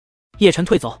叶辰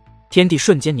退走，天地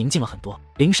瞬间宁静了很多。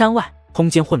灵山外，空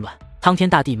间混乱，苍天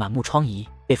大地满目疮痍，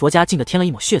给佛家竟的添了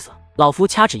一抹血色。老夫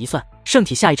掐指一算，圣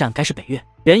体下一站该是北岳。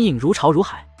人影如潮如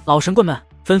海，老神棍们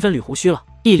纷纷捋胡须了，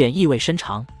一脸意味深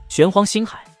长。玄荒星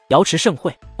海，瑶池盛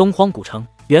会，东荒古城，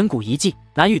远古遗迹，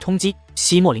南域通缉，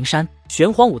西没灵山，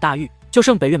玄荒五大域，就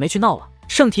剩北岳没去闹了。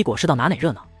圣体果实到哪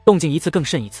热闹，动静一次更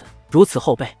甚一次。如此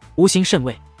后辈，无心甚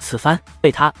位。此番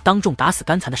被他当众打死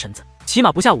干残的神子，起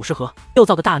码不下50合，又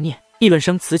造个大孽。议论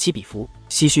声此起彼伏，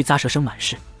唏嘘咂舌声满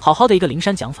室。好好的一个灵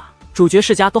山讲法，主角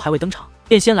世家都还未登场，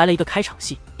便先来了一个开场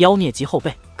戏，妖孽及后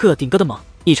辈各顶各的猛，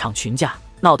一场群架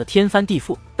闹得天翻地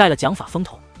覆，带了讲法风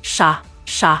头。杀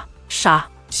杀杀！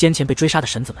先前被追杀的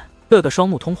神子们，个个双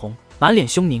目通红，满脸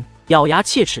凶狞，咬牙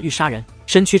切齿欲杀人，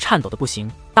身躯颤抖的不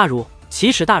行。大儒，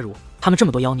奇耻大儒！他们这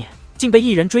么多妖孽，竟被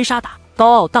一人追杀打，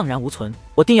高傲荡然无存。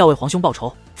我定要为皇兄报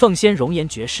仇！凤仙容颜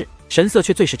绝世，神色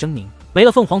却最是狰狞，没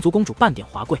了凤凰族公主半点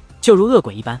华贵，就如恶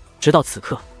鬼一般。直到此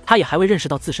刻，他也还未认识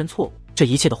到自身错误，这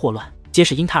一切的祸乱皆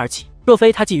是因他而起。若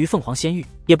非他觊觎凤凰仙域，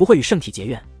也不会与圣体结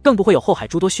怨，更不会有后海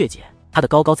诸多血劫。他的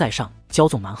高高在上，骄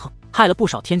纵蛮横，害了不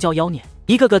少天骄妖孽，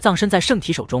一个个葬身在圣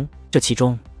体手中。这其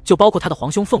中就包括他的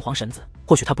皇兄凤凰神子。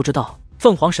或许他不知道，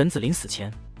凤凰神子临死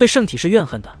前对圣体是怨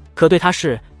恨的，可对他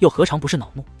是又何尝不是恼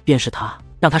怒？便是他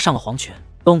让他上了黄泉。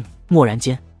咚！蓦然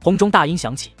间，洪钟大音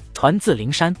响起，传自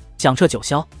灵山，响彻九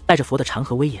霄，带着佛的禅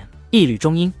和威严。一缕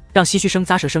中音让唏嘘声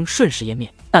咂舌声瞬时湮灭。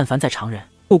但凡在常人，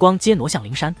目光皆挪向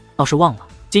灵山，倒是忘了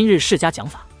今日释迦讲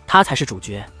法，他才是主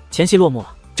角。前戏落幕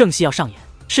了，正戏要上演。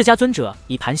释迦尊者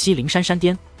已盘膝灵山山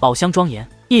巅，宝香庄严，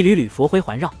一缕缕佛辉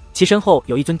环绕，其身后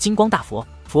有一尊金光大佛，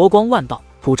佛光万道，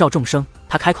普照众生。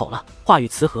他开口了，话语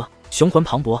慈和，雄浑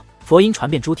磅礴，佛音传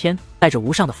遍诸天，带着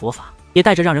无上的佛法，也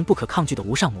带着让人不可抗拒的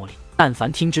无上魔力。但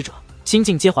凡听之者，心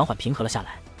境皆缓缓平和了下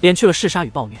来，敛去了嗜杀与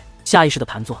暴虐，下意识的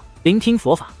盘坐聆听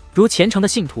佛法，如虔诚的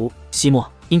信徒。息末，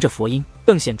因着佛音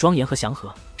更显庄严和祥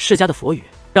和，释迦的佛语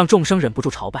让众生忍不住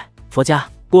朝拜。佛家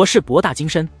果是博大精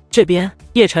深。这边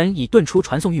叶辰已遁出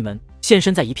传送玉门，现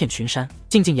身在一片群山，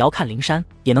静静遥看灵山，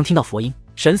也能听到佛音，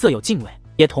神色有敬畏，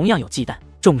也同样有忌惮。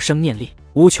众生念力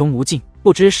无穷无尽，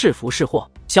不知是福是祸。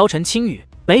消沉轻语，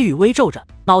眉宇微皱着，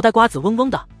脑袋瓜子嗡嗡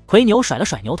的。魁牛甩了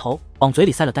甩牛头，往嘴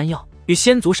里塞了丹药，与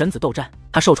仙族神子斗战，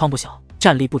他受创不小，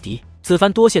战力不敌。此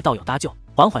番多谢道友搭救，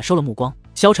缓缓收了目光。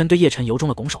萧晨对叶辰由衷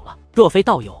了拱手了，若非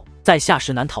道友，在下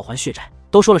时难讨还血债。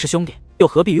都说了是兄弟，又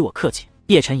何必与我客气？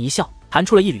叶辰一笑，弹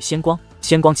出了一缕仙光，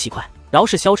仙光奇快，饶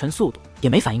是萧晨速度也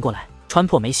没反应过来，穿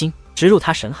破眉心，直入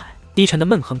他神海。低沉的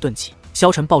闷哼顿起，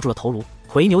萧晨抱住了头颅。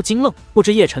魁牛惊愣，不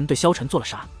知叶辰对萧晨做了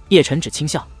啥。叶辰只轻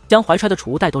笑，将怀揣的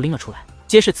储物袋都拎了出来，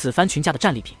皆是此番群架的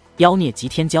战利品，妖孽及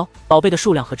天骄，宝贝的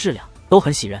数量和质量都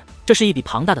很喜人，这是一笔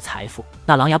庞大的财富。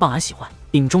那狼牙棒俺喜欢。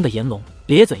鼎中的炎龙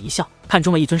咧嘴一笑，看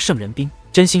中了一尊圣人兵，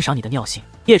真欣赏你的尿性。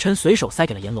叶辰随手塞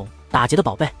给了炎龙，打劫的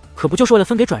宝贝可不就是为了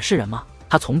分给转世人吗？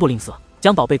他从不吝啬，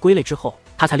将宝贝归类之后，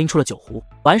他才拎出了酒壶，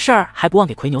完事儿还不忘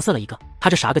给魁牛塞了一个。他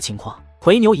这啥个情况？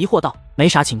魁牛疑惑道。没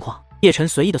啥情况。叶辰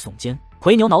随意的耸肩，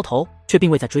魁牛挠头，却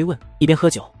并未再追问，一边喝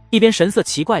酒一边神色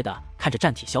奇怪的看着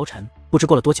战体萧晨。不知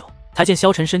过了多久，才见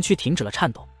萧晨身躯停止了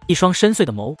颤抖，一双深邃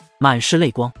的眸满是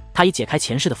泪光。他已解开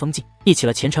前世的封禁，忆起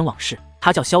了前尘往事。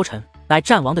他叫萧晨，乃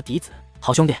战王的嫡子。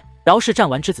好兄弟，饶是战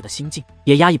王之子的心境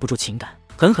也压抑不住情感，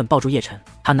狠狠抱住叶辰。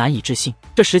他难以置信，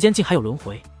这时间竟还有轮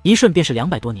回，一瞬便是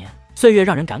200多年，岁月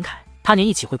让人感慨。他年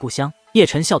一起回故乡，叶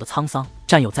辰笑得沧桑，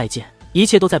战友再见，一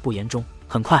切都在不言中。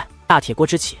很快，大铁锅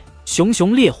支起，熊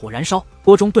熊烈火燃烧，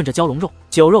锅中炖着蛟龙肉，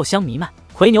酒肉香弥漫。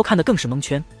魁牛看得更是蒙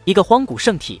圈，一个荒古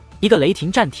圣体，一个雷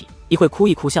霆战体，一会哭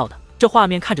一哭笑的，这画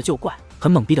面看着就怪。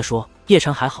很懵逼的说，叶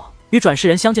辰还好，与转世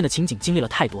人相见的情景经历了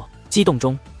太多，激动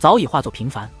中早已化作平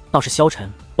凡。倒是萧晨，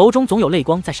眸中总有泪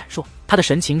光在闪烁，他的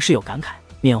神情是有感慨、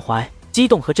缅怀、激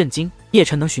动和震惊。叶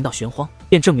辰能寻到玄荒，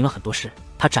便证明了很多事。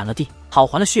他斩了地，好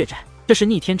还了血债，这是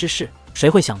逆天之事。谁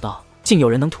会想到，竟有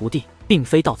人能屠地，并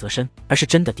非道则身，而是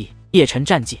真的地。叶辰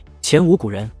战绩前无古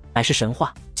人，乃是神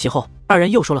话。其后二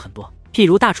人又说了很多，譬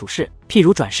如大楚氏，譬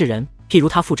如转世人，譬如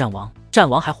他父战王，战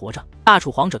王还活着，大楚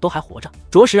皇者都还活着，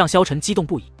着实让萧晨激动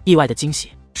不已。意外的惊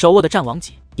喜，手握的战王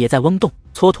戟也在嗡动，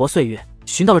蹉跎岁月，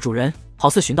寻到了主人，好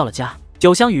似寻到了家。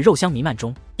酒香与肉香弥漫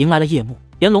中，迎来了夜幕。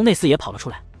炎龙那厮也跑了出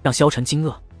来，让萧晨惊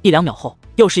愕。1、2秒后，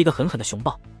又是一个狠狠的熊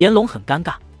抱。炎龙很尴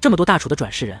尬，这么多大楚的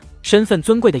转世人，身份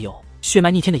尊贵的有，血脉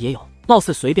逆天的也有，貌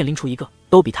似随便拎出一个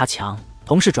都比他强。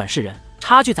同是转世人，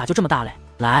差距咋就这么大嘞？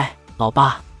来，老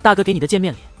八，大哥给你的见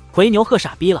面礼。魁牛喝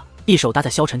傻逼了，一手搭在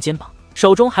萧晨肩膀，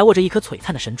手中还握着一颗璀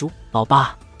璨的神珠。老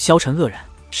八，萧晨愕然，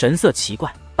神色奇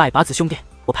怪。拜把子兄弟，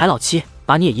我排老七，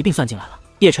把你也一并算进来了。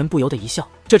叶辰不由得一笑，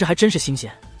这还真是新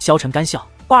鲜。萧晨干笑，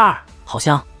花儿好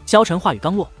香。萧晨话语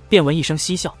刚落，便闻一声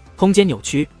嬉笑，空间扭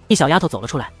曲，一小丫头走了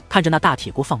出来，看着那大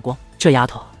铁锅放光。这丫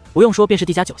头不用说便是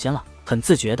地家酒仙了，很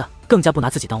自觉的，更加不拿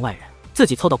自己当外人，自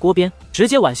己凑到锅边，直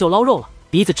接挽袖捞肉了，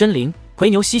鼻子真灵。奎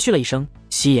牛唏嘘了一声，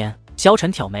夕颜。萧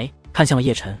晨挑眉看向了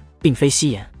叶辰，并非夕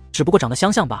颜，只不过长得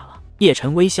相像罢了。叶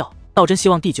辰微笑，倒真希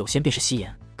望第九仙便是夕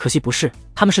颜，可惜不是，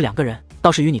他们是两个人，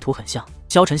倒是与你图很像。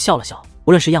萧晨笑了笑，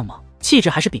无论是样貌、气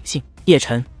质还是秉性，叶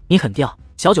辰你很吊。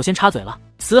小九仙插嘴了，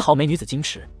丝毫没女子矜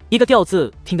持，一个吊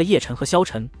字听得叶辰和萧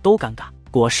晨都尴尬。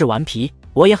果是顽皮，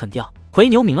我也很吊。奎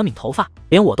牛抿了抿头发，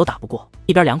连我都打不过，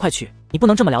一边凉快去，你不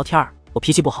能这么聊天儿，我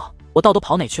脾气不好，我道都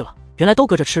跑哪去了？原来都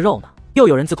搁这吃肉呢。又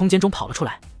有人自空间中跑了出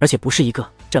来，而且不是一个，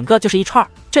整个就是一串，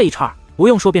这一串不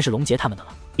用说便是龙杰他们的了。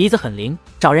鼻子很灵，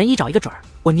找人一找一个准儿。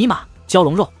我尼玛，蛟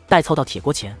龙肉待凑到铁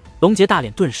锅前，龙杰大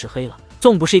脸顿时黑了。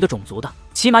纵不是一个种族的，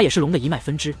起码也是龙的一脉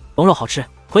分支，龙肉好吃。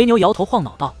奎牛摇头晃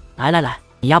脑道：来来来，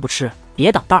你丫不吃，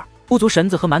别挡道儿。巫族神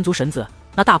子和蛮族神子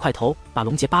那大块头把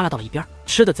龙杰扒拉到了一边，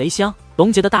吃得贼香。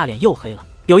龙杰的大脸又黑了，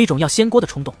有一种要掀锅的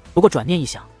冲动，不过转念一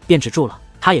想，便止住了。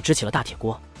他也支起了大铁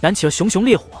锅，燃起了熊熊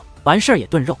烈火，完事儿也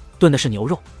炖肉，炖的是牛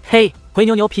肉。嘿，奎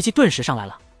牛脾气顿时上来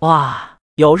了，哇，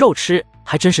有肉吃，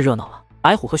还真是热闹了。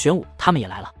白虎和玄武他们也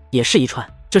来了，也是一串。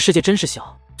这世界真是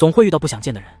小，总会遇到不想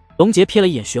见的人。龙杰瞥了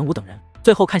一眼玄武等人，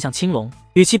最后看向青龙，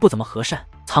语气不怎么和善。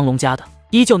苍龙家的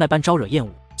依旧那般招惹厌恶。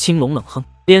青龙冷哼，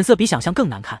脸色比想象更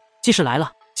难看。既是来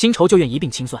了，新仇旧怨一并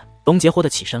清算。龙杰豁得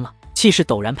起身了，气势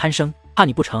陡然攀升。怕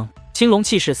你不成？青龙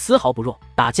气势丝毫不弱，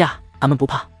打架他们不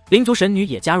怕。灵族神女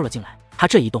也加入了进来，他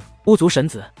这一动，巫族神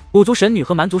子、五族神女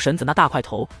和蛮族神子那大块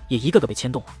头也一个个被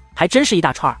牵动了，还真是一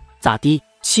大串儿。咋的？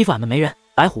欺负俺们没人？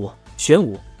白虎、玄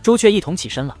武、朱雀一同起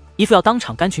身了，一副要当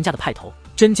场干群架的派头。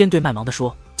针尖对麦芒地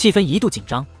说，气氛一度紧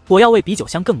张，火药味比酒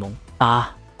香更浓。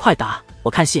打，快打！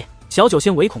我看戏。小九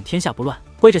仙唯恐天下不乱，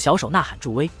挥着小手呐喊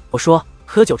助威。我说，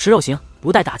喝酒吃肉行，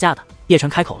不带打架的。叶辰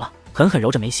开口了，狠狠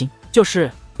揉着眉心，就是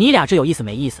你俩这有意思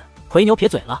没意思？奎牛撇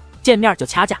嘴了，见面就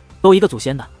掐架，都一个祖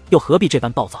先的，又何必这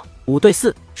般暴躁？5对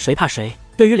4，谁怕谁？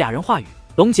对于俩人话语，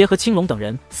龙杰和青龙等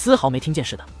人丝毫没听见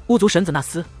似的。巫族神子那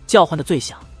厮叫唤的最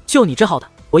响，就你这号的，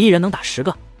我一人能打10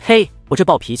个。嘿，我这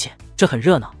暴脾气，这很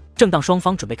热闹。正当双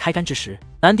方准备开干之时，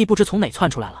南帝不知从哪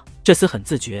窜出来了，这厮很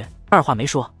自觉，二话没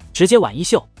说，直接挽衣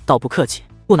袖，道不客气，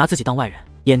不拿自己当外人。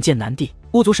眼见南帝、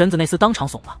巫族神子那厮当场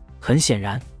怂了。很显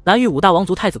然，南域5大王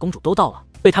族太子公主都到了，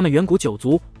对他们远古9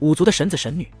族、5族的神子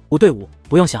神女5对5，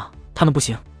不用想，他们不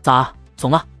行。咋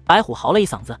怂了？白虎嚎了一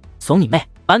嗓子，怂你妹！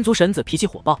蛮族神子脾气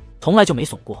火爆，从来就没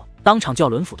怂过，当场就要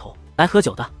抡斧头。来喝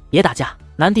酒的，别打架。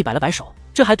南帝摆了摆手，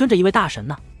这还蹲着一位大神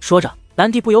呢。说着，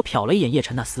南帝不由瞟了一眼叶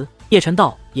辰那厮，叶辰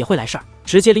道也会来事儿，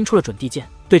直接拎出了准地剑，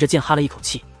对着剑哈了一口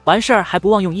气，完事儿还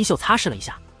不忘用衣袖擦拭了一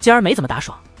下。今儿没怎么打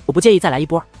爽，我不介意再来一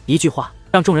波。一句话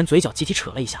让众人嘴角集体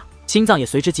扯了一下，心脏也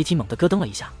随之集体猛地咯噔了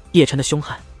一下。叶辰的凶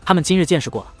悍，他们今日见识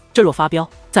过了，这若发飙，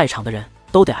在场的人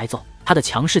都得挨揍。他的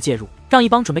强势介入，让一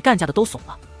帮准备干架的都怂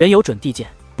了。人有准地剑，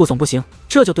不怂不行，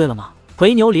这就对了吗？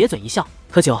奎牛咧嘴一笑，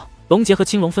喝酒。龙杰和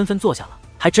青龙纷纷坐下了，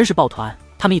还真是抱团，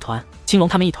他们一团，青龙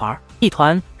他们一团，一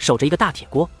团守着一个大铁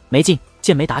锅，没劲，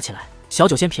剑没打起来。小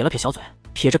九仙撇了撇小嘴，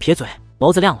撇着撇嘴，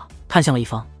眸子亮了，看向了一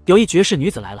方，有一绝世女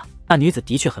子来了。那女子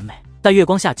的确很美，在月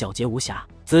光下皎洁无瑕，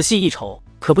仔细一瞅，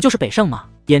可不就是北胜吗？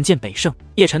眼见北胜，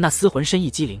叶辰那厮浑身一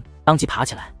激灵，当即爬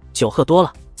起来，酒喝多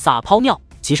了，撒泡尿，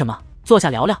急什么？坐下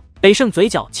聊聊。北胜嘴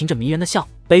角噙着迷人的笑，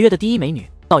北岳的第一美女，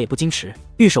倒也不矜持，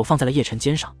玉手放在了叶辰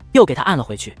肩上，又给他按了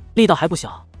回去，力道还不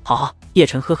小。好，叶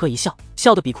辰呵呵一笑，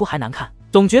笑得比哭还难看，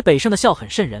总觉北胜的笑很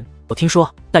瘆人。我听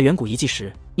说在远古遗迹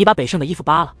时，你把北胜的衣服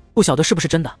扒了，不晓得是不是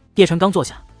真的。叶辰刚坐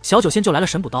下，小九仙就来了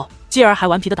神补刀，继而还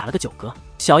顽皮的打了个9格。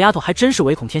小丫头还真是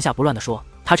唯恐天下不乱的说，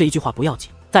他这一句话不要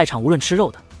紧，在场无论吃肉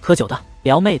的、喝酒的、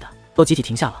撩妹的，都集体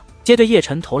停下了，皆对叶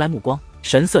辰投来目光，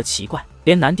神色奇怪，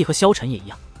连南帝和萧晨也一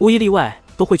样，无一例外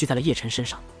都汇聚在了叶辰身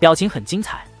上，表情很精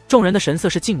彩。众人的神色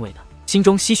是敬畏的，心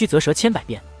中唏嘘啧舌千百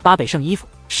遍。扒北胜衣服，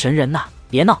神人呐！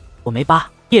别闹，我没扒。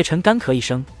叶辰干咳一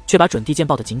声，却把准地剑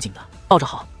抱得紧紧的，抱着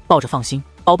好，抱着放心，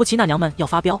保不齐那娘们要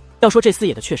发飙。要说这厮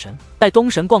也的确神，带东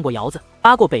神逛过窑子，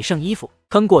扒过北胜衣服，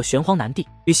坑过玄荒南帝，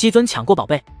与西尊抢过宝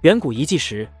贝。远古遗迹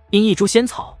时，因一株仙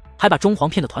草，还把中皇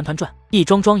骗得团团转，一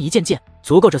桩桩一件件，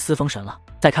足够这厮封神了。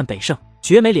再看北胜，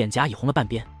绝美脸颊已红了半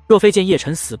边，若非见叶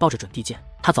辰死抱着准地剑，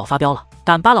他早发飙了，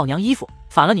敢扒老娘衣服，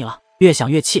反了你了。越想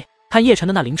越气，看叶辰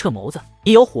的那灵澈眸子，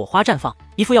已有火花绽放，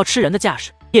一副要吃人的架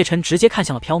势。叶辰直接看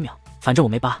向了缥缈，反正我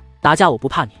没扒，打架我不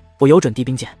怕你，我有准地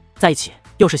兵剑，在一起。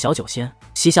又是小九仙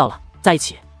嬉笑了，在一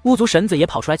起。巫族神子也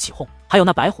跑出来起哄，还有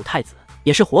那白虎太子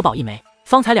也是活宝一枚。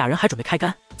方才俩人还准备开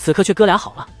干，此刻却哥俩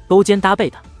好了，勾肩搭背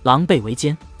的，狼狈为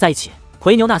奸，在一起。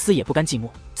奎牛那厮也不甘寂寞，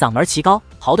嗓门奇高，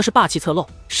嚎的是霸气侧漏，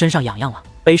身上痒痒了。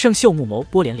北胜秀目眸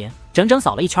波连连，整整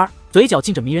扫了一圈，嘴角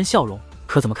噙着迷人笑容，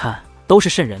可怎么看都是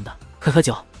瘆人的。喝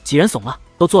酒，几人怂了，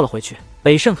都坐了回去。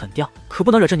北胜很吊，可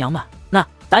不能惹这娘们。那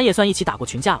咱也算一起打过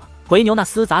群架了。回牛那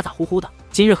厮咋咋呼呼的，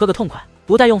今日喝个痛快，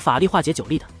不带用法力化解酒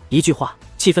力的。一句话，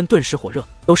气氛顿时火热，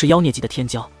都是妖孽级的天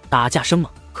骄，打架生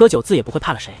猛，喝酒自也不会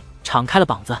怕了谁，敞开了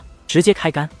膀子，直接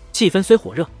开干。气氛虽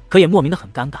火热，可也莫名的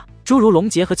很尴尬。诸如龙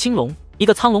杰和青龙，一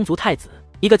个苍龙族太子，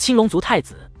一个青龙族太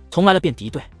子，从来了便敌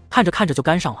对，看着看着就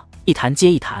干上了，一谈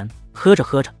接一谈，喝着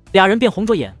喝着，俩人便红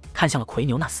着眼看向了魁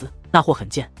牛那厮。那货很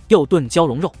贱，又炖蛟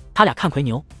龙肉。他俩看魁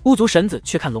牛，巫族神子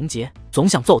却看龙杰，总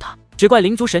想揍他。只怪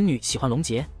灵族神女喜欢龙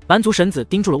杰，蛮族神子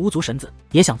盯住了巫族神子，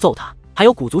也想揍他。还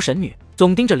有古族神女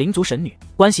总盯着灵族神女，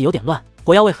关系有点乱，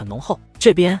火药味很浓厚。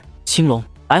这边青龙、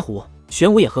白虎、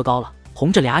玄武也喝高了，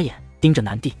红着俩眼盯着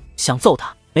南帝，想揍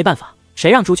他。没办法，谁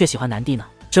让朱雀喜欢南帝呢？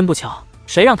真不巧，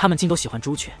谁让他们竟都喜欢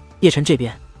朱雀。叶辰这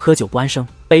边喝酒不安生，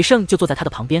北胜就坐在他的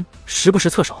旁边，时不时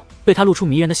侧手对他露出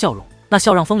迷人的笑容，那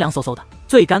笑让风凉飕飕的。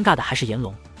最尴尬的还是炎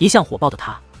龙，一向火爆的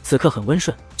他此刻很温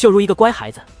顺，就如一个乖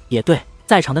孩子。也对，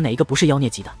在场的哪一个不是妖孽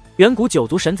级的？远古九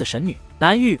族神子神女，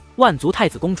南域万族太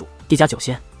子公主，帝家九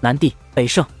仙，南帝、北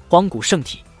胜、荒古圣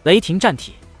体、雷霆战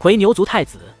体、魁牛族太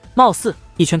子，貌似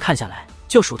一圈看下来，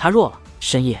就数他弱了。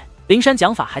深夜，灵山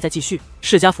讲法还在继续，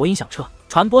释迦佛音响彻，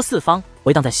传播四方，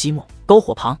回荡在西漠篝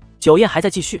火旁。酒宴还在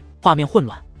继续，画面混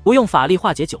乱，不用法力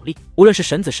化解酒力，无论是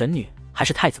神子神女还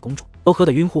是太子公主，都喝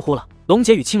得晕乎乎了。龙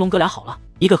杰与青龙哥俩好了，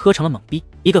一个喝成了懵逼，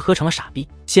一个喝成了傻逼。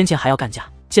先前还要干架，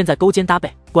现在勾肩搭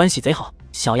背，关系贼好。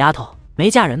小丫头，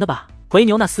没嫁人的吧？魁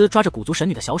牛那厮抓着古族神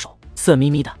女的小手，色眯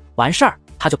眯的。完事儿，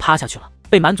他就趴下去了，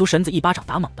被蛮族神子一巴掌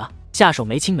打猛的，下手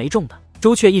没轻没重的。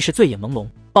朱雀亦是醉眼朦胧，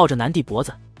抱着南帝脖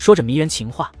子，说着迷人情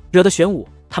话，惹得玄武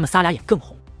他们仨俩眼更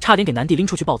红，差点给南帝拎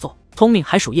出去暴揍。聪明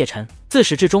还属叶辰，自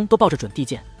始至终都抱着准帝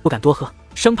剑，不敢多喝，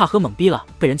生怕喝懵逼了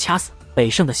被人掐死。北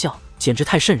胜的笑简直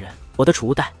太瘆人，我的储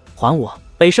物袋还我！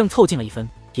北胜凑近了一分，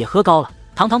也喝高了。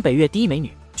堂堂北岳第一美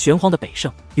女，玄荒的北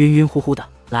胜晕晕乎乎的，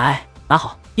来拿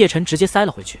好。叶辰直接塞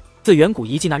了回去。自远古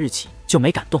遗迹那日起就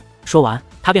没敢动。说完，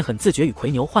他便很自觉与魁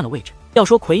牛换了位置。要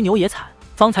说魁牛也惨，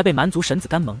方才被蛮族神子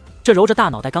干蒙，这揉着大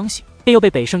脑袋刚醒，便又被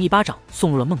北胜一巴掌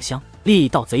送入了梦乡，力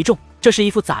道贼重。这是一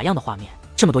副咋样的画面？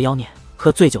这么多妖孽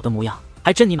喝醉酒的模样，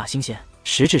还真尼玛新鲜。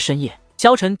时至深夜，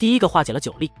萧晨第一个化解了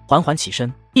酒力，缓缓起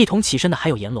身。一同起身的还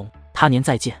有炎龙。他年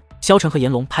再见。萧晨和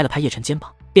炎龙拍了拍叶辰肩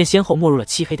膀，便先后没入了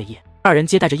漆黑的夜。二人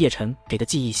皆带着叶辰给的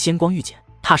记忆仙光玉简，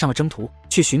踏上了征途，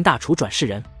去寻大厨转世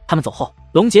人。他们走后，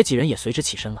龙杰几人也随之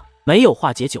起身了。没有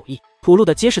化解酒意，吐露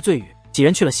的皆是罪语。几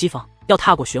人去了西方，要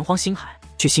踏过玄荒星海，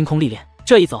去星空历练。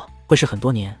这一走会是很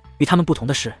多年。与他们不同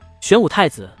的是，玄武太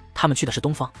子他们去的是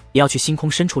东方，也要去星空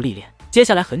深处历练。接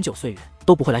下来很久岁月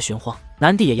都不会来玄荒。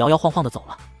南帝也摇摇晃晃的走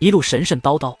了，一路神神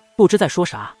叨叨，不知在说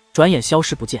啥，转眼消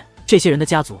失不见。这些人的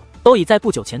家族都已在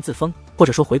不久前自封，或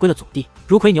者说回归了祖地，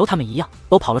如魁牛他们一样，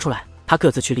都跑了出来。他各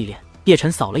自去历练。叶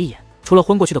辰扫了一眼，除了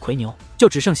昏过去的魁牛，就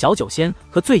只剩小九仙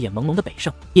和醉眼朦胧的北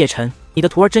胜。叶辰，你的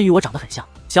徒儿真与我长得很像。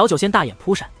小九仙大眼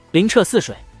扑闪，灵澈似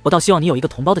水。我倒希望你有一个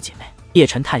同胞的姐妹。叶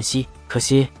辰叹息，可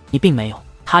惜你并没有。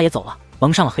他也走了，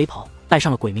蒙上了黑袍，戴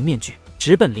上了鬼冥面具，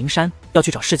直奔灵山，要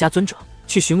去找释迦尊者，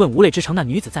去询问无泪之城那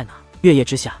女子在哪。月夜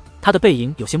之下，他的背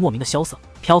影有些莫名的萧瑟，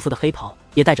漂浮的黑袍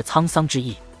也带着沧桑之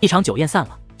意。一场酒宴散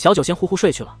了，小九仙呼呼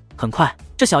睡去了。很快，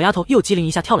这小丫头又机灵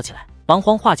一下跳了起来，忙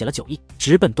慌化解了酒意，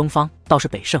直奔东方。倒是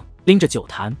北胜拎着酒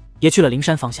坛也去了灵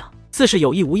山方向，似是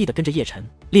有意无意的跟着叶辰。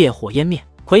烈火湮灭，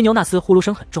魁牛那厮呼噜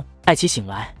声很重，待其醒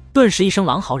来，顿时一声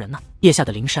狼嚎人呐！夜下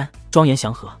的灵山庄严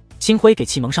祥和，星辉给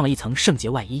其蒙上了一层圣洁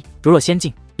外衣，如若仙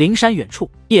境。灵山远处，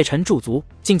叶辰驻足，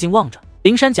静静望着。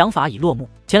灵山讲法已落幕，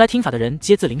前来听法的人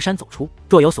皆自灵山走出，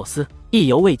若有所思，意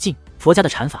犹未尽。佛家的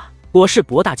禅法果是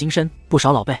博大精深，不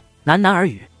少老辈喃喃耳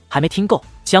语，还没听够。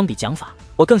相比讲法，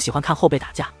我更喜欢看后辈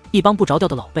打架，一帮不着调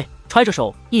的老辈揣着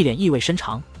手，一脸意味深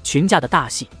长，群架的大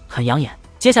戏很养眼。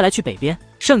接下来去北边，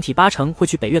圣体八成会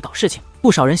去北岳搞事情。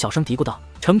不少人小声嘀咕道，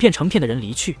成片成片的人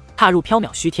离去，踏入缥缈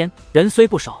虚天。人虽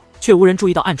不少，却无人注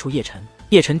意到暗处叶辰。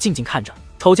叶辰静静看着，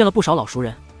瞅见了不少老熟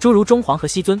人，诸如中皇和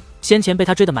西尊，先前被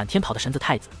他追得满天跑的神子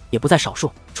太子也不在少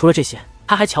数。除了这些，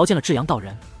他还瞧见了至阳道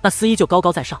人，那厮依旧高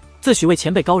高在上，自诩为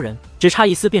前辈高人，只差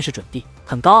一丝便是准帝，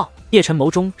很高傲。叶辰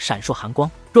眸中闪烁寒光，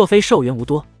若非寿元无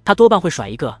多，他多半会甩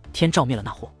一个天照灭了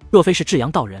那货；若非是至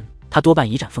阳道人，他多半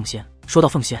以斩奉先。说到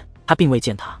奉先，他并未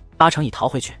见他，八成已逃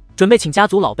回去，准备请家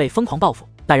族老辈疯狂报复。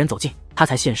待人走近，他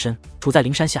才现身，处在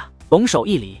灵山下，拱手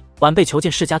一礼，晚辈求见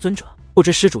释迦尊者，不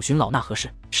知施主寻老衲何事？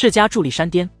释迦伫立山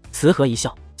巅，慈和一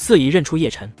笑，似已认出叶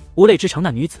辰，无泪之城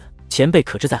那女子，前辈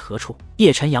可知在何处？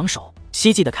叶辰扬手，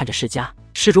希冀地看着释迦，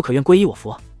施主可愿皈依我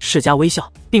佛？释迦微笑，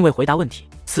并未回答问题，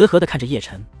慈和地看着叶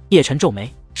辰。叶辰皱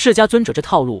眉，释迦尊者这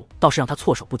套路倒是让他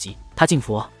措手不及。他敬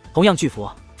佛，同样具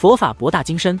佛，佛法博大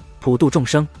精深，普度众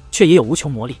生，却也有无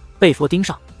穷魔力。被佛盯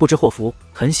上，不知祸福。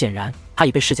很显然，他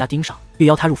已被释迦盯上，欲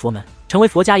邀他入佛门，成为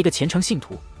佛家一个虔诚信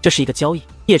徒。这是一个交易。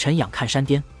叶辰仰看山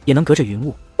巅，也能隔着云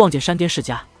雾望见山巅释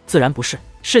迦，自然不是。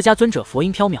释迦尊者佛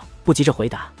音飘渺，不急着回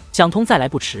答，想通再来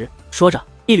不迟。说着，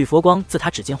一缕佛光自他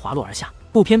指尖滑落而下，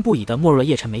不偏不倚地没入了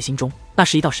叶辰眉心中。那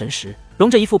是一道神石，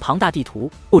融着一幅庞大地图，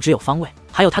不只有方位，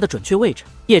还有它的准确位置。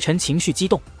叶辰情绪激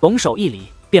动，拱手一礼，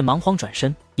便忙慌转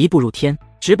身，一步入天，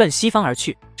直奔西方而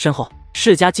去。身后，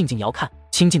释迦静静遥看，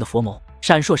清净的佛眸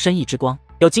闪烁深意之光，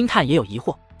有惊叹也有疑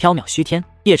惑。缥缈虚天，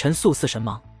叶辰素似神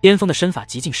芒，巅峰的身法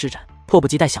极尽施展，迫不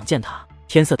及待想见他。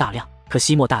天色大亮，可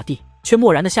西漠大地却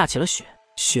漠然地下起了雪，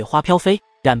雪花飘飞，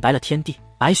染白了天地，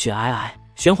白雪皑皑，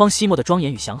玄荒西漠的庄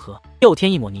严与祥和，又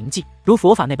添一抹宁静，如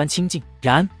佛法那般清净。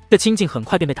然这清净很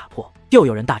快便被打破，又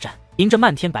有人大战，迎着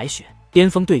漫天白雪，巅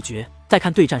峰对决。再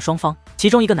看对战双方，其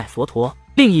中一个乃佛陀，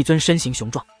另一尊身形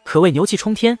雄壮，可谓牛气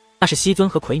冲天，那是西尊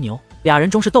和魁牛。俩人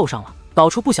终是斗上了，搞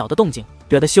出不小的动静，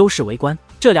惹得修士围观。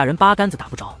这俩人八竿子打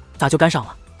不着，咋就干上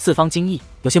了？四方惊异，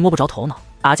有些摸不着头脑。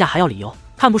打架还要理由，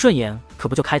看不顺眼可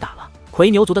不就开打了？魁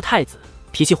牛族的太子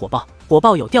脾气火爆，火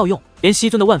爆有调用，连西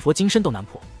尊的万佛金身都难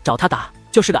破，找他打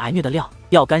就是个挨虐的料。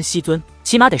要干西尊，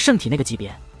起码得圣体那个级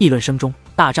别。议论声中，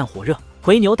大战火热，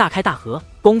魁牛大开大合，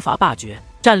攻伐霸绝，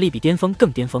战力比巅峰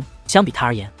更巅峰。相比他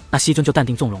而言，那西尊就淡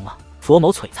定纵容了。佛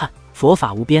眸璀璨，佛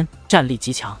法无边，战力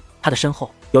极强。他的身后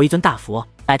有一尊大佛，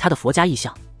乃他的佛家意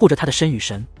象，护着他的身与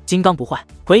神，金刚不坏。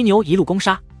魁牛一路攻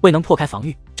杀，未能破开防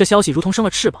御。这消息如同生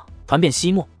了翅膀，传遍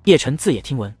西漠。叶辰自也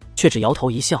听闻，却只摇头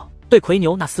一笑，对魁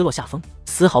牛那撕落下风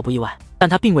丝毫不意外。但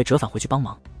他并未折返回去帮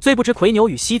忙。虽不知魁牛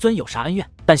与西尊有啥恩怨，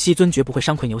但西尊绝不会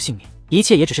伤魁牛性命，一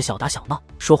切也只是小打小闹。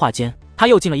说话间，他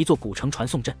又进了一座古城传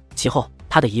送阵，其后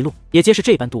他的一路也皆是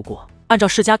这般度过。按照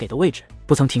释迦给的位置，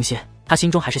不曾停歇。他心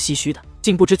中还是唏嘘的，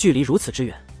竟不知距离如此之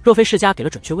远。若非释迦给了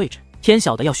准确位置，天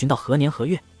晓得要寻到何年何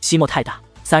月。西漠太大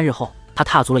，3日后，他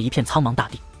踏足了一片苍茫大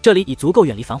地。这里已足够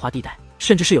远离繁华地带，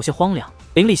甚至是有些荒凉，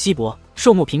林立稀薄，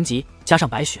树木贫瘠，加上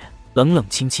白雪，冷冷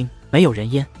清清，没有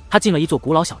人烟。他进了一座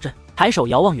古老小镇，抬手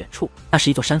遥望远处，那是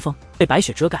一座山峰，被白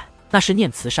雪遮盖，那是念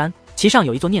慈山，其上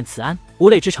有一座念慈庵。无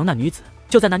泪之城那女子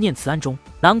就在那念慈庵中，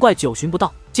难怪久寻不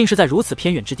到，竟是在如此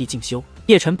偏远之地静修。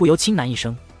叶辰不由轻喃一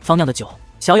声，方酿的酒，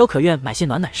小友可愿买些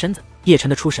暖暖身子？叶辰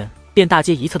的出神，便大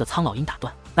街一侧的苍老鹰打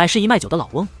断，乃是一卖酒的老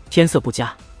翁。天色不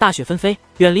佳，大雪纷飞，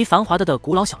远离繁华的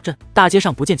古老小镇，大街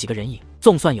上不见几个人影，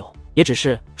纵算有，也只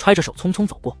是揣着手匆匆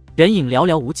走过，人影寥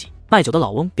寥无几。卖酒的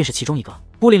老翁便是其中一个，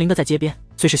孤零零的在街边，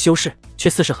虽是修士，却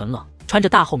似是很冷，穿着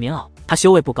大厚棉袄。他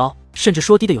修为不高，甚至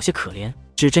说低的有些可怜，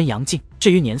只真阳静。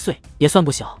至于年岁，也算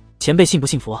不小。前辈信不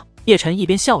信佛？叶辰一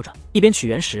边笑着，一边取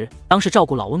原石，当是照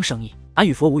顾老翁生意。俺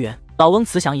与佛无缘。老翁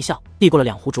慈祥一笑，递过了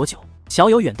2壶浊酒。小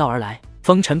友远道而来，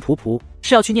风尘仆仆，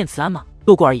是要去念慈庵吗？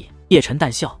路过而已。叶辰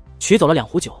淡笑，取走了2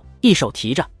壶酒，一手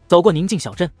提着，走过宁静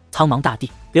小镇，苍茫大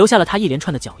地，留下了他一连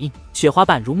串的脚印。雪花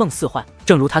瓣如梦似幻，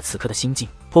正如他此刻的心境，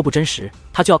颇不真实。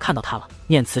他就要看到他了。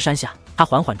念慈山下，他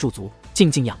缓缓驻足，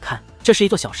静静仰看。这是一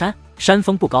座小山，山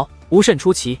峰不高，无甚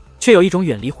出奇，却有一种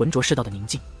远离浑浊世道的宁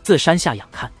静。自山下仰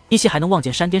看，依稀还能望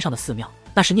见山巅上的寺庙，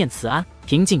那是念慈庵，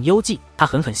平静幽寂。他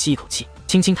狠狠吸一口气，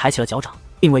轻轻抬起了脚掌，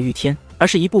并未御天，而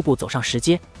是一步步走上石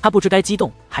阶。他不知该激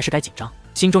动还是该紧张，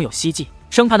心中有希冀，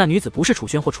生怕那女子不是楚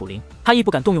轩或楚灵。他亦不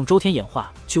敢动用周天演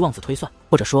化去妄自推算，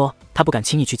或者说他不敢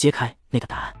轻易去揭开那个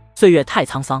答案。岁月太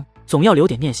沧桑，总要留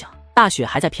点念想。大雪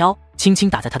还在飘，轻轻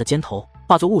打在他的肩头，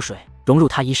化作雾水融入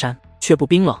他衣衫，却不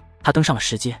冰冷。他登上了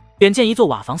石阶，远见一座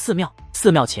瓦房寺庙，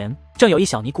寺庙前正有一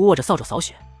小尼姑握着扫帚扫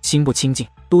雪，心不清静，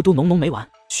嘟嘟哝哝没完。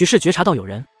许是觉察到有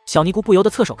人，小尼姑不由得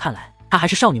侧手看来，她还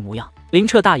是少女模样，灵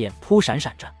澈大眼扑闪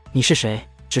闪着。你是谁？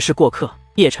只是过客。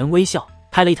叶辰微笑，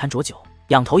开了一坛浊酒，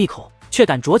仰头一口，却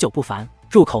感浊酒不凡，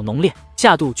入口浓烈，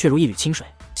下肚却如一缕清水。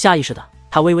下意识的，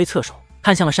他微微侧手，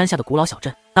看向了山下的古老小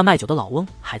镇。那卖酒的老翁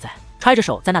还在，揣着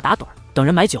手在那打盹儿，等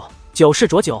人买酒。酒是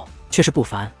浊酒，却是不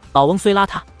凡。老翁虽邋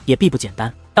遢，也必不简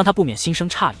单，让他不免心生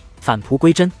诧异。返璞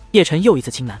归真，叶辰又一次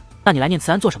轻喃：那你来念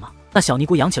慈庵做什么？那小尼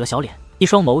姑扬起了小脸，一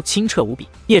双眸清澈无比。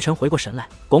叶辰回过神来，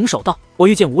拱手道：我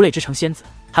遇见无泪之城仙子，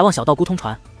还望小道姑通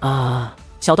传。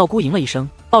小道姑应了一声，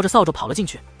抱着扫帚跑了进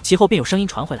去，其后便有声音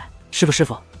传回来：师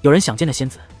傅，有人想见那仙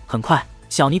子。很快，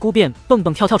小尼姑便蹦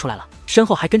蹦跳跳出来了，身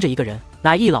后还跟着一个人，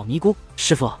乃一老尼姑。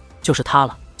师傅，就是他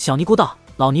了。小尼姑道。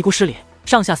老尼姑失礼，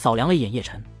上下扫量了一眼叶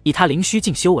辰，以他灵虚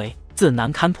境修为，自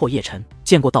难堪破叶辰。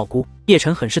见过道姑。叶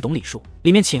辰很是懂礼数，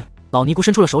里面请。老尼姑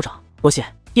伸出了手掌，多谢。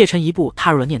叶辰一步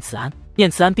踏入了念慈庵。念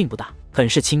慈庵并不大，很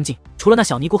是清静，除了那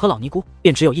小尼姑和老尼姑，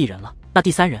便只有一人了。那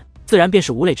第3人自然便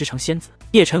是无泪之城仙子。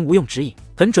叶辰无用指引，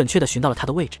很准确地寻到了他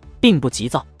的位置，并不急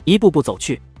躁，一步步走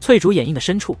去。翠竹掩映的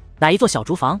深处，哪一座小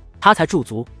竹房？他才驻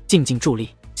足，静静伫立，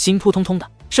心扑通通的，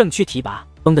圣躯提拔，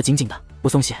绷得紧紧的，不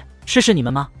松懈。是你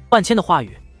们吗？万千的话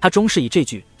语，他终是以这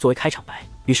句作为开场白，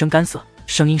语声干涩，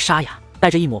声音沙哑，带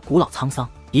着一抹古老沧桑。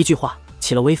一句话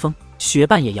起了微风，雪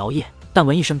半也摇曳，但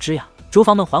闻一声吱呀，竹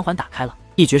房门缓缓打开了，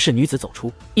一绝世女子走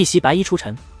出，一袭白衣出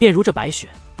尘，便如这白雪，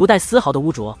不带丝毫的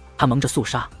污浊。她蒙着素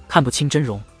纱，看不清真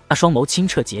容，那双眸清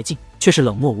澈洁净，却是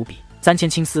冷漠无比。3000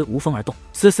青丝无风而动，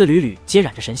丝丝缕缕皆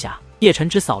染着神霞。叶辰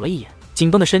只扫了一眼，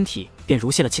紧绷的身体便如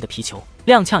泄了气的皮球，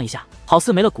踉跄一下，好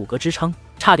似没了骨骼支撑，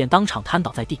差点当场瘫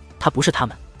倒在地。他不是他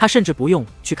们，他甚至不用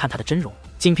去看他的真容，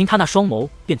仅凭他那双眸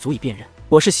便足以辨认。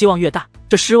我是希望越大，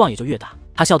这失望也就越大。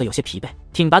他笑得有些疲惫，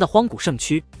挺拔的荒古圣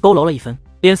躯佝偻了一分，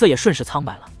脸色也瞬时苍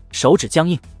白了，手指僵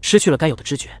硬，失去了该有的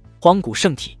知觉。荒古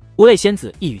圣体，无泪仙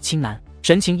子一语轻喃，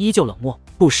神情依旧冷漠，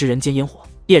不食人间烟火。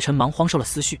叶辰忙慌收了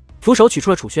思绪，扶手取出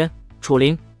了楚轩、楚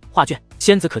灵画卷。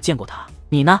仙子可见过他？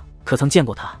你呢？可曾见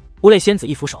过他？无泪仙子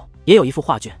一扶手，也有一幅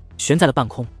画卷悬在了半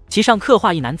空，其上刻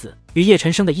画一男子，与叶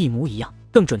辰生的一模一样，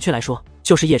更准确来说，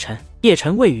就是叶辰。叶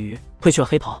辰未语，褪去了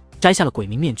黑袍，摘下了鬼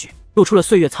名面具，露出了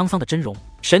岁月沧桑的真容。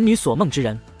神女所梦之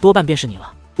人，多半便是你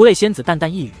了。无泪仙子淡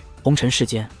淡一语，红尘世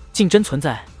间竟真存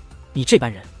在你这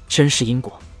般人，真是因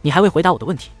果。你还未回答我的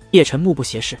问题。叶辰目不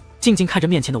斜视，静静看着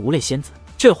面前的无泪仙子。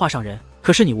这画上人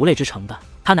可是你无泪之城的，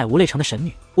她乃无泪城的神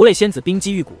女。无泪仙子冰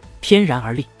肌玉骨，翩然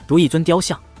而立，如一尊雕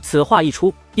像。此话一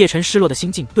出，叶辰失落的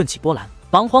心境顿起波澜，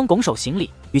忙慌拱手行礼，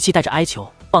语气带着哀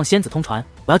求：望仙子通传，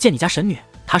我要见你家神女。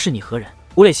她是你何人？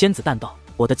无泪仙子淡道：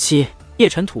我的妻。叶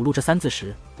辰吐露这3字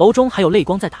时，眸中还有泪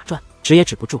光在打转，止也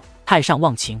止不住。太上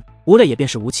忘情，无泪也便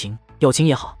是无情，有情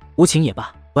也好，无情也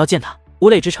罢，我要见他。无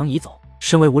泪之城已走，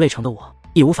身为无泪城的我，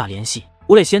亦无法联系。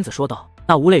无泪仙子说道：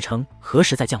那无泪城何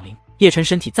时再降临？叶辰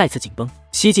身体再次紧绷，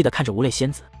希冀地看着无泪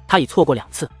仙子。他已错过2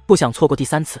次，不想错过第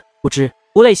3次。不知。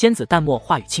无泪仙子淡漠，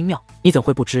话语轻妙，你怎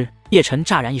会不知？叶辰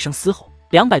乍然一声嘶吼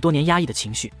，200多年压抑的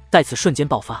情绪在此瞬间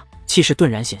爆发，气势顿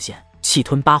然显现，气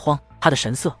吞八荒。他的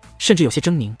神色甚至有些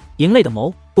狰狞，银泪的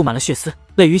眸布满了血丝，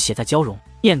泪雨血在交融，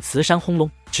念慈山轰隆，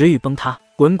直欲崩塌，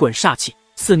滚滚煞气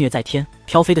肆虐在天，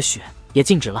飘飞的雪也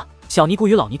静止了。小尼姑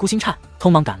与老尼姑心颤，匆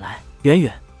忙赶来，远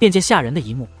远便见吓人的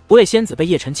一幕：无泪仙子被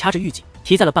叶辰掐着玉颈，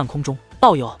提在了半空中。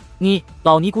道友，你！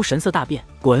老尼姑神色大变，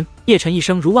滚！叶辰一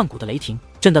声如万古的雷霆，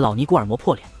震得老尼姑耳膜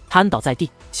破裂，瘫倒在地。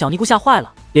小尼姑吓坏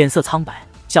了，脸色苍白，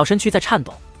小身躯在颤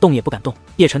抖，动也不敢动。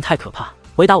叶辰太可怕，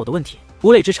回答我的问题：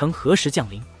无泪之城何时降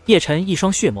临？叶辰一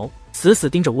双血眸死死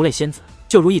盯着无泪仙子，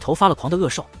就如一头发了狂的恶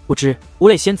兽。不知。无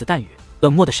泪仙子淡语，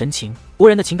冷漠的神情，无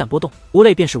人的情感波动。无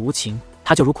泪便是无情，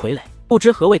他就如傀儡，不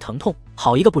知何谓疼痛。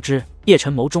好一个不知！叶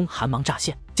辰眸中寒芒乍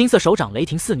现，金色手掌雷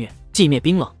霆肆虐，寂灭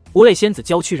冰冷。无泪仙子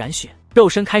娇躯染血，肉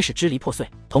身开始支离破碎。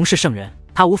同是圣人，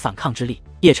他无反抗之力。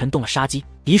叶辰动了杀机，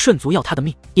一瞬足要他的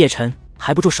命。叶辰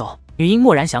还不住手！女音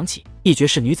蓦然响起，一绝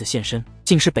世女子现身，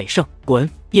竟是北圣。滚！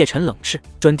叶辰冷斥，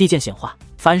准地剑显化，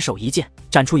翻手一剑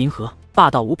斩出银河，霸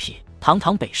道无匹。堂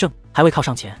堂北圣还未靠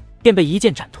上前，便被一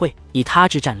剑斩退。以他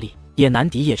之战力，也难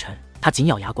敌叶辰。他紧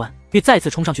咬牙关，欲再次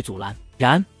冲上去阻拦，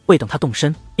然未等他动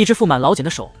身，一只覆满老茧的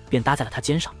手便搭在了他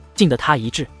肩上，惊得他一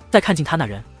滞。再看近他那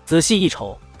人，仔细一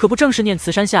瞅，可不正是念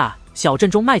慈山下小镇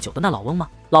中卖酒的那老翁吗？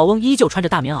老翁依旧穿着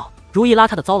大棉袄，如一邋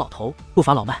遢的糟老头，步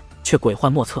伐老迈，却鬼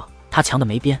幻莫测。他强的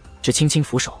没边，只轻轻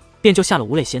扶手，便救下了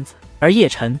无泪仙子，而叶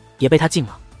辰也被他禁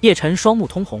了。叶辰双目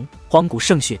通红，荒古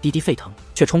圣血滴滴沸腾，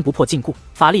却冲不破禁锢，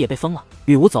法力也被封了。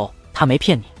雨无走，他没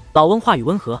骗你。老翁话语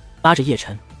温和，拉着叶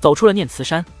辰走出了念慈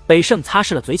山。北圣擦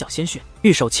拭了嘴角鲜血，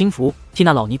玉手轻拂，替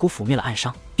那老尼姑抚灭了暗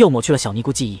伤，又抹去了小尼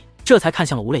姑记忆，这才看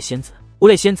向了无泪仙子。无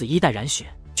泪仙子衣带染血，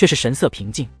却是神色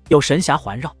平静，有神霞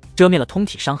环绕，遮灭了通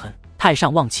体伤痕。太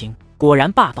上忘情，果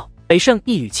然霸道。北圣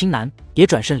一语轻喃，也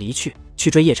转身离去，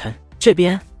去追叶辰。这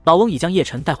边老翁已将叶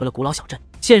辰带回了古老小镇，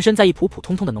现身在一普普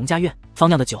通通的农家院，方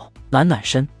酿的酒暖暖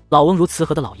身。老翁如慈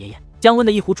和的老爷爷，将温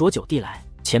的一壶浊酒递来。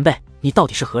前辈，你到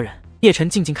底是何人？叶辰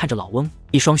静静看着老翁，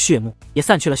一双血目也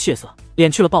散去了血色，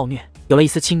敛去了暴虐，有了一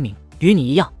丝清明。与你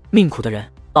一样命苦的人。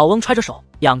老翁揣着手，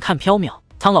仰看缥缈，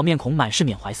苍老面孔满是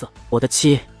缅怀色。我的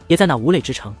妻也在那无泪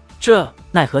之城，这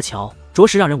奈何桥着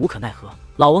实让人无可奈何。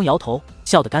老翁摇头，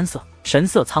笑得干涩，神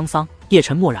色沧桑。叶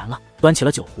辰默然了，端起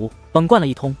了酒壶，猛灌了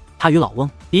一通。他与老翁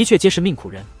的确皆是命苦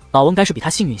人，老翁该是比他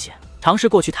幸运些，尝试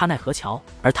过去他奈何桥，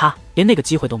而他连那个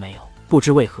机会都没有。不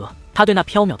知为何，他对那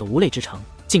缥缈的无泪之城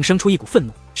竟生出一股愤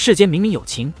怒。世间明明有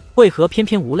情，为何偏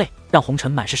偏无泪，让红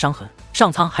尘满是伤痕？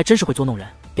上苍还真是会捉弄人，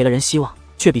给了人希望，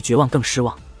却比绝望更失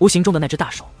望。无形中的那只大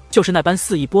手，就是那般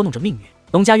肆意拨弄着命运。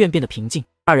农家院变得平静，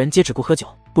二人皆只顾喝酒。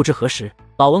不知何时，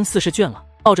老翁似是倦了，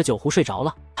抱着酒壶睡着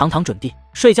了。堂堂准地，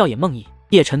睡觉也梦呓。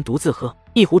叶辰独自喝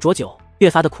一壶浊酒，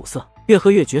越发的苦涩，越喝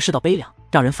越觉世道悲凉，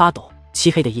让人发抖。漆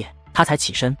黑的夜，他才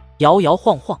起身，摇摇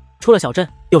晃晃出了小镇，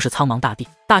又是苍茫大地，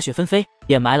大雪纷飞，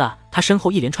掩埋了他身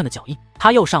后一连串的脚印。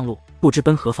他又上路，不知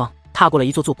奔何方，踏过了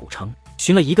一座座古城，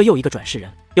寻了一个又一个转世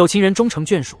人，有情人终成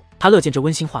眷属。他乐见这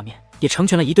温馨画面，也成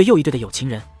全了一对又一对的有情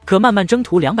人。可漫漫征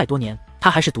途200多年，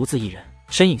他还是独自一人，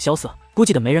身影萧瑟，孤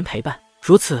寂的没人陪伴。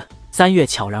如此，3月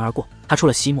悄然而过，他出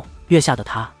了西漠，月下的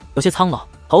他有些苍老，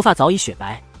头发早已雪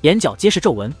白，眼角皆是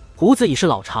皱纹，胡子已是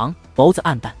老长，眸子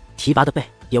暗淡，提拔的背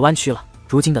也弯曲了。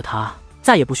如今的他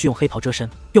再也不需用黑袍遮身，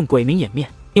用鬼名掩面，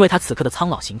因为他此刻的苍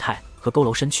老形态和佝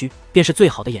偻身躯便是最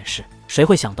好的掩饰。谁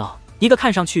会想到，一个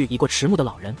看上去已过迟暮的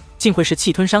老人，竟会是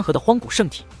气吞山河的荒古圣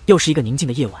体。又是一个宁静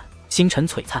的夜晚，星辰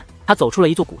璀璨，他走出了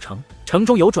一座古城，城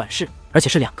中有转世，而且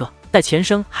是2个，在前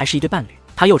生还是一对伴侣。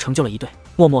他又成就了一对，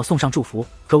默默送上祝福。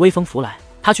可微风拂来，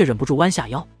他却忍不住弯下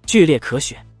腰，剧烈咳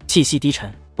血，气息低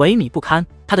沉，萎靡不堪。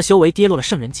他的修为跌落了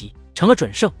圣人级，成了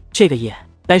准圣。这个夜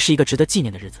该是一个值得纪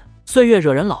念的日子。岁月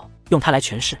惹人老，用它来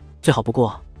诠释最好不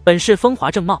过。本是风华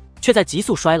正茂，却在急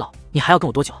速衰老，你还要跟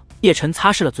我多久？叶辰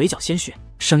擦拭了嘴角鲜血，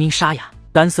声音沙哑，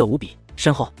干涩无比。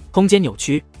身后空间扭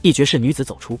曲，一绝世女子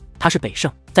走出，她是北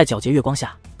胜，在皎洁月光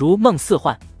下如梦似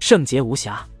幻，圣洁无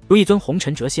瑕，如一尊红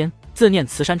尘谪仙。自念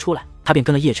慈山出来，他便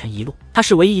跟了叶辰一路。他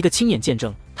是唯一一个亲眼见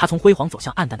证他从辉煌走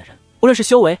向暗淡的人，无论是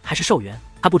修为还是寿元，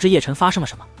他不知叶辰发生了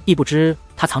什么，亦不知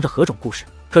他藏着何种故事。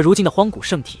可如今的荒古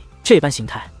圣体这般形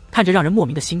态，看着让人莫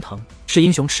名的心疼。是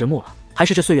英雄迟暮了，还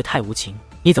是这岁月太无情？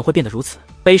你怎会变得如此？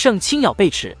北胜轻咬背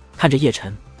齿，看着叶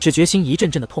辰，只觉心一阵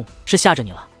阵的痛。是吓着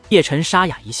你了？叶辰沙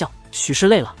哑一笑，许是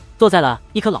累了，坐在了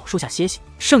一棵老树下歇息。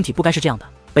圣体不该是这样的。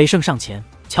北胜上前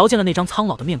瞧见了那张苍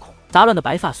老的面孔，杂乱的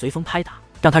白发随风拍打，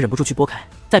让他忍不住去拨开。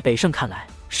在北胜看来，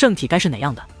圣体该是哪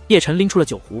样的？叶辰拎出了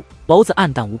酒壶，眸子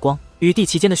暗淡无光，与地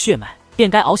其间的血脉便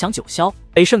该翱翔九霄。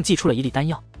北胜祭出了一粒丹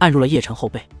药，按入了叶辰后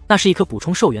背，那是一颗补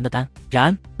充寿元的丹。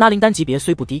然那灵丹级别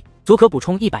虽不低，足可补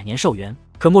充100年寿元，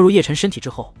可没入叶辰身体之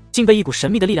后，竟被一股神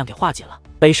秘的力量给化解了。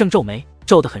北胜皱眉，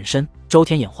皱得很深。周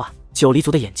天演化，9离族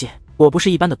的眼界果不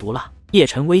是一般的毒辣。叶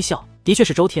辰微笑，的确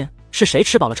是周天，是谁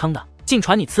吃饱了撑的，竟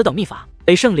传你此等秘法？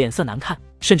北胜脸色难看，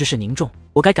甚至是凝重。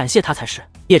我该感谢他才是。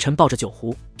叶辰抱着酒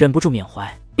壶，忍不住缅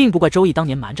怀，并不怪周易当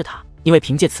年瞒着他，因为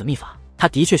凭借此秘法，他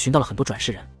的确寻到了很多转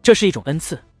世人，这是一种恩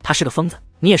赐。他是个疯子，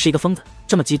你也是一个疯子，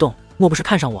这么激动，莫不是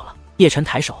看上我了？叶辰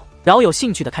抬手，饶有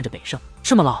兴趣地看着北胜，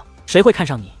这么老，谁会看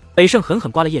上你？北胜狠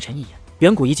狠刮了叶辰一眼，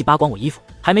远古遗迹扒光我衣服，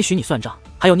还没许你算账，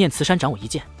还有念慈山斩我一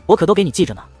剑，我可都给你记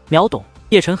着呢。秒懂。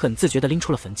叶辰很自觉地拎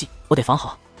出了焚剂，我得防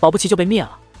好，保不齐就被灭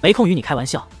了，没空与你开玩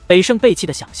笑。北胜背弃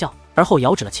的想笑，而后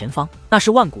遥指了前方，那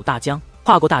是万古大江，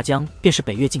跨过大江便是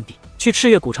北岳境地，去赤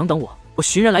月古城等我，我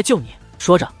寻人来救你。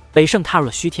说着，北胜踏入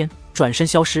了虚天，转身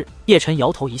消失。叶辰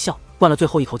摇头一笑，灌了最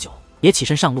后一口酒，也起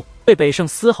身上路。对北胜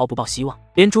丝毫不抱希望，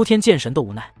连诸天剑神都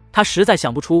无奈。他实在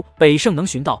想不出北胜能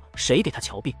寻到谁给他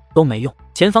瞧病，都没用。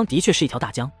前方的确是一条大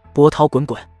江，波涛滚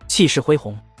滚，气势恢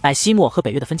宏，乃西漠和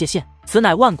北岳的分界线。此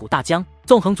乃万古大江，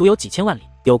纵横足有几千万里。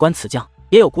有关此江，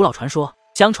也有古老传说，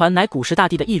相传乃古时大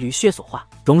地的一缕血所化，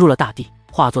融入了大地，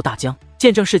化作大江，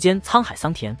见证世间沧海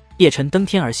桑田。叶辰登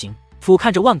天而行，俯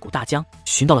瞰着万古大江，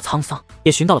寻到了沧桑，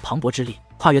也寻到了磅礴之力。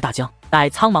跨越大江，乃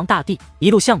苍茫大地，一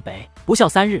路向北，不消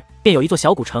3日，便有一座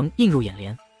小古城映入眼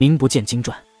帘，名不见经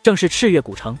传，正是赤月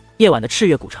古城。夜晚的赤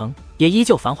月古城也依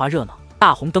旧繁华热闹，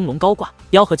大红灯笼高挂，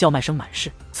吆喝叫卖声满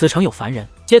市。此城有凡人，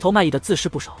街头卖艺的自是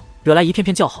不少，惹来一片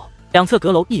片叫好。两侧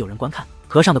阁楼亦有人观看。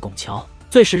河上的拱桥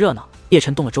最是热闹。叶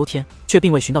辰动了周天，却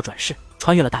并未寻到转世，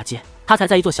穿越了大街，他才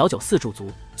在一座小酒肆驻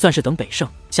足，算是等北胜，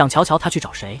想瞧瞧他去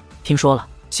找谁。听说了，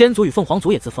仙族与凤凰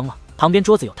族也自封了。旁边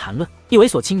桌子有谈论，一猥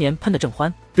琐青年喷得正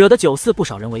欢，惹得酒肆不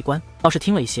少人围观。倒是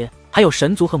听了一些，还有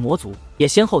神族和魔族也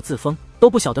先后自封，都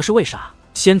不晓得是为啥。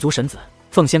仙族神子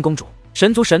凤仙公主，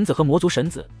神族神子和魔族神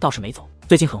子倒是没走，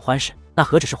最近很欢实，那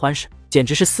何止是欢实，简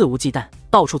直是肆无忌惮，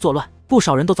到处作乱，不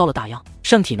少人都遭了大殃。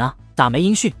圣体呢？咋没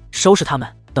音讯？收拾他们，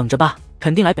等着吧，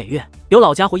肯定来北岳。有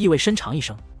老家伙意味深长一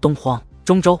声。东荒、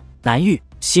中州、南域、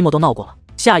西漠都闹过了，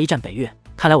下一站北岳。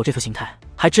看来我这副形态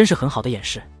还真是很好的掩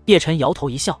饰。叶辰摇头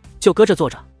一笑，就搁这坐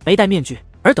着，没戴面具，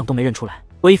尔等都没认出来。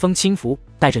微风轻拂，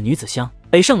带着女子香。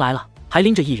北胜来了，还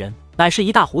拎着一人，乃是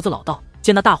一大胡子老道。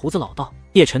见那大胡子老道，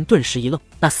叶辰顿时一愣，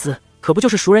那厮可不就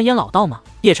是熟人燕老道吗？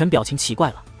叶辰表情奇怪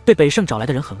了，对北胜找来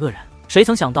的人很愕然，谁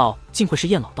曾想到竟会是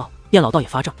燕老道。燕老道也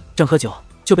发怔，正喝酒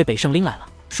就被北胜拎来了，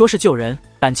说是救人，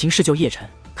感情是救叶辰。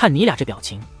看你俩这表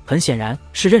情，很显然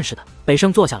是认识的。北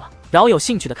胜坐下了，饶有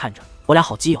兴趣地看着，我俩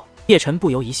好基友。叶辰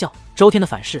不由一笑，周天的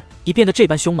反噬已变得这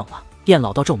般凶猛了。燕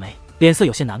老道皱眉，脸色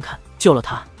有些难看，救了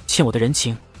他，欠我的人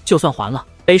情就算还了。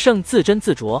北胜自斟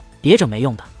自酌，别整没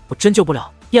用的，我真救不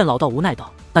了，燕老道无奈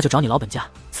道：“那就找你老本家，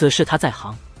此事他在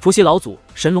行。”伏羲老祖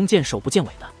神龙见首不见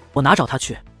尾的，我哪找他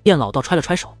去？燕老道揣了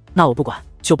揣手：“那我不管，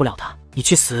救不了他，你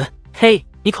去死！”嘿，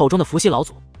你口中的伏羲老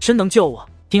祖真能救我？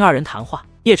听二人谈话，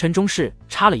叶辰终是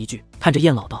插了一句，看着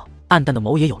燕老道，暗淡的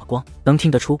眸也有了光，能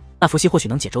听得出，那伏羲或许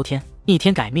能解周天逆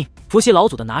天改命。伏羲老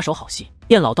祖的拿手好戏，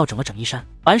燕老道整了整衣衫，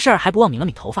完事儿还不忘抿了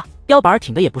抿头发，腰板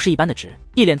挺的也不是一般的直，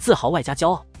一脸自豪外加骄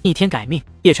傲。逆天改命，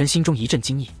叶辰心中一阵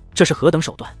惊异，这是何等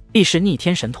手段？历时逆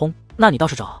天神通，那你倒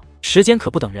是找，时间可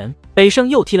不等人。北胜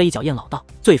又踢了一脚燕老道，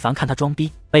最烦看他装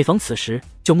逼，每逢此时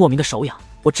就莫名的手痒。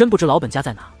我真不知老本家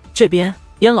在哪。这边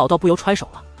燕老道不由揣手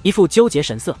了，一副纠结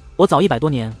神色。我早100多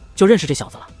年就认识这小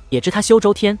子了，也知他修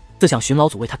周天，自想寻老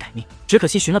祖为他改命，只可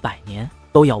惜寻了100年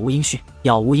都杳无音讯，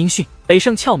杳无音讯。北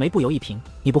胜翘眉不由一平，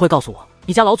你不会告诉我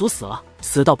你家老祖死了？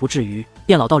死倒不至于。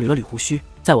燕老道捋了捋胡须，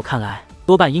在我看来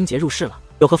多半阴劫入世了，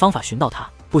有何方法寻到他？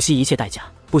不惜一切代价，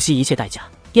不惜一切代价。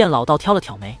燕老道挑了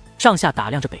挑眉，上下打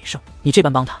量着北胜，你这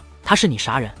般帮他，他是你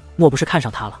啥人？莫不是看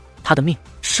上他了？他的命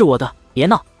是我的，别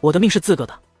闹，我的命是自个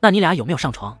的。那你俩有没有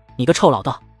上床？你个臭老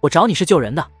道，我找你是救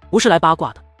人的，不是来八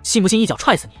卦的，信不信一脚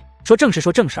踹死你？说正事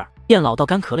说正事儿。燕老道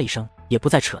干咳了一声，也不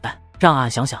再扯淡，让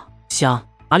俺想想。想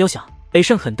麻溜想。北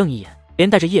胜狠瞪一眼，连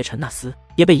带着叶辰那厮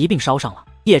也被一并烧上了。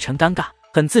叶辰尴尬，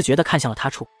很自觉地看向了他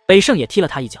处，北胜也踢了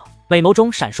他一脚，美眸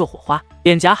中闪烁火花，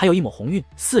脸颊还有一抹红晕，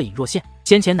似隐若现。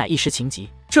先前乃一时情急，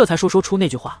这才说出那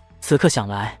句话，此刻想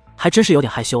来还真是有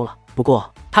点害羞了。不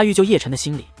过他欲救叶辰的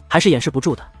心理还是掩饰不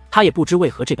住的，他也不知为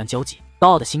何这般焦急，高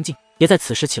傲的心境也在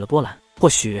此时起了波澜。或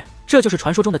许这就是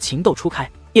传说中的情窦初开。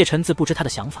叶辰自不知他的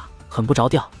想法，很不着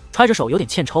调，揣着手有点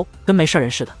欠抽，跟没事人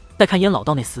似的。再看燕老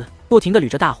道那厮，不停地捋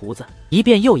着大胡子，一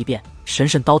遍又一遍，神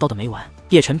神叨叨的没完。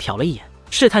叶辰瞟了一眼，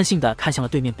试探性的看向了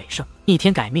对面北胜。逆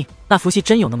天改命，那伏羲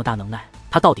真有那么大能耐？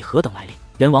他到底何等来历？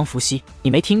人王伏羲，你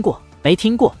没听过？没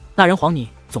听过？那人皇你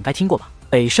总该听过吧？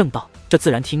北胜道：这自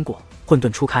然听过。混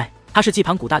沌初开，他是继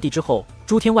盘古大帝之后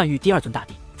诸天万域第2尊大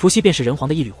帝，伏羲便是人皇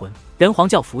的一缕魂。人皇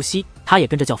叫伏羲，他也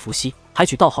跟着叫伏羲，还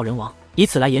取道号人王，以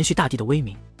此来延续大帝的威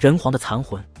名。人皇的残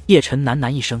魂。叶辰喃喃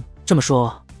一声，这么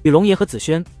说与龙爷和子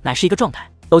轩乃是一个状态，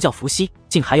都叫伏羲，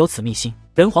竟还有此秘辛。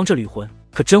人皇这缕魂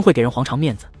可真会给人皇长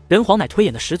面子，人皇乃推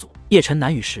演的始祖。叶辰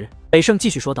难语时，北胜继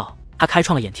续说道，他开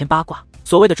创了演天八卦，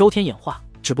所谓的周天演化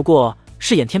只不过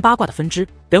是演天八卦的分支。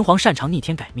人皇擅长逆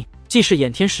天改命，既是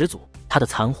演天始祖，他的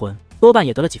残魂多半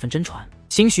也得了几分真传，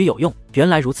兴许有用。原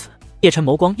来如此。叶辰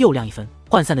眸光又亮一分，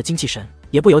涣散的精气神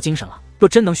也不由精神了。若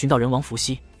真能寻到人王伏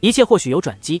羲，一切或许有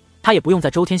转机，他也不用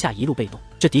在周天下一路被动，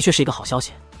这的确是一个好消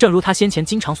息。正如他先前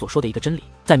经常所说的一个真理，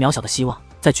再渺小的希望，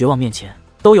在绝望面前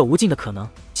都有无尽的可能。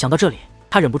想到这里，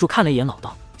他忍不住看了一眼老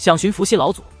道，想寻伏羲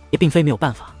老祖也并非没有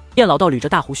办法。燕老道捋着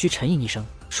大胡须沉吟一声，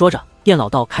说着，燕老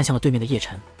道看向了对面的叶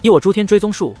辰，以我诸天追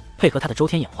踪术配合他的周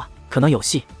天演化，可能有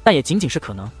戏，但也仅仅是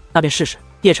可能，那便试试。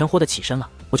叶辰豁地起身了，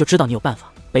我就知道你有办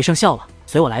法。北胜笑了，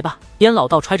随我来吧。燕老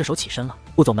道揣着手起身了，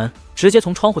不走门，直接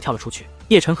从窗户跳了出去。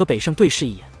叶辰和北胜对视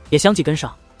一眼，也相继跟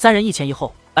上，三人一前一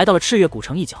后来到了赤月古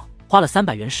城一角，花了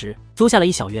300元时租下了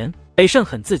一小园。北胜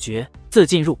很自觉，自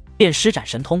进入便施展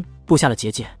神通，布下了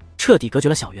结界，彻底隔绝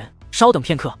了小园。稍等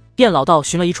片刻，燕老道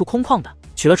寻了一处空旷的，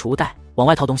取了储物袋往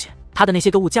外掏东西。他的那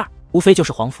些个物件无非就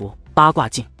是黄符、八卦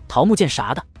镜、桃木剑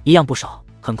啥的，一样不少。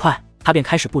很快他便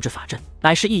开始布置法阵，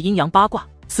乃是一阴阳八卦，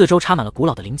四周插满了古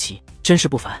老的灵旗，真是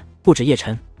不凡。不止叶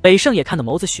辰，北胜也看得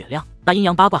眸子雪亮。那阴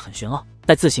阳八卦很玄奥，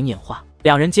在自行演化，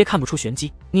两人皆看不出玄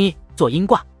机。你做阴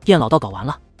卦。燕老道搞完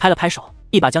了，拍了拍手，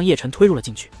一把将叶辰推入了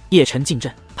进去。叶辰进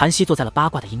阵，盘膝坐在了八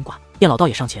卦的阴卦，燕老道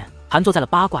也上前盘坐在了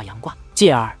八卦阳卦。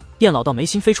继而燕老道眉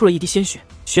心飞出了一滴鲜血，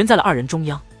悬在了二人中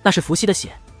央，那是伏羲的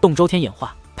血。动周天演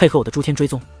化，配合我的诸天追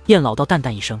踪。燕老道淡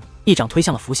淡一声，一掌推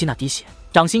向了伏羲那滴血，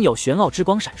掌心有玄奥之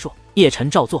光闪烁。叶辰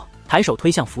照做，抬手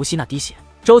推向伏羲那滴血，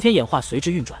周天演化随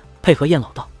之运转，配合燕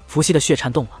老道，伏羲的血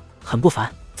颤动了，很不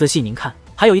凡。仔细您看，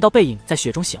还有一道背影在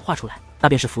血中显化出来，那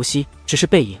便是伏羲，只是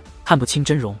背影，看不清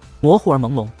真容，模糊而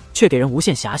朦胧，却给人无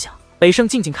限遐想。北胜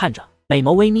静静看着，美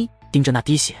眸微眯，盯着那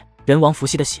滴血。人王伏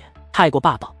羲的血太过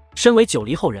霸道，身为9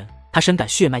离后人，他深感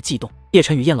血脉悸动。叶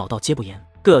辰与燕老道皆不言，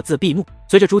各自闭目。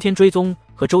随着诸天追踪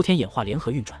和周天演化联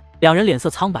合运转，两人脸色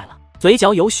苍白了，嘴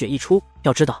角有血溢出。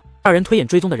要知道，二人推演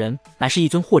追踪的人乃是一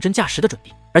尊货真价实的准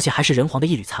帝，而且还是人皇的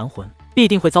一缕残魂，必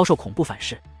定会遭受恐怖反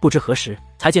噬。不知何时，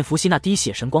才见伏羲那滴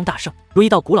血神光大盛，如一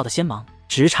道古老的仙芒，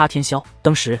直插天霄。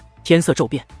当时天色骤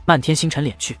变，漫天星辰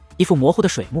敛去，一幅模糊的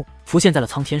水幕浮现在了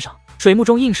苍天上。水幕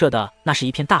中映射的那是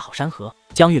一片大好山河，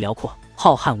疆域辽阔，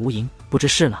浩瀚无垠。不知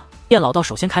是呢？燕老道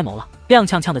首先开眸了，踉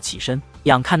跄跄的起身，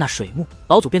仰看那水幕，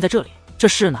老祖便在这里，这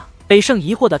是呢？北胜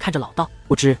疑惑地看着老道，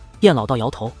不知。燕老道摇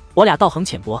头，我俩道行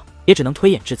浅薄，也只能推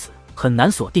演至此，很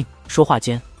难锁定。说话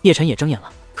间，叶辰也睁眼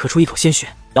了，咳出一口鲜血，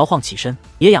摇晃起身，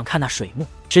也仰看那水幕，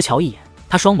只瞧一眼，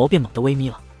他双眸便猛地微眯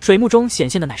了。水幕中显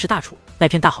现的乃是大楚，那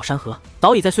片大好山河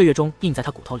早已在岁月中印在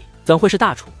他骨头里，怎会是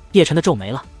大楚？叶辰的皱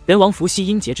眉了。人王伏羲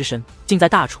阴劫之身，尽在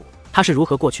大楚。他是如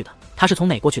何过去的？他是从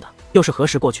哪过去的？又是何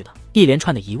时过去的？一连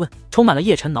串的疑问充满了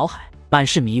叶辰脑海，满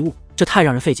是迷雾，这太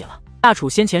让人费解了。大楚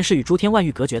先前是与诸天万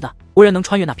域隔绝的，无人能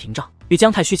穿越那屏障，与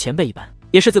姜太虚前辈一般，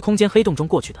也是自空间黑洞中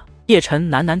过去的。叶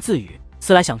辰喃喃自语，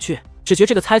思来想去，只觉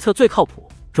这个猜测最靠谱。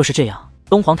若是这样，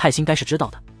东皇太星该是知道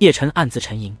的。叶辰暗自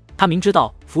沉吟，他明知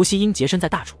道伏羲因劫身在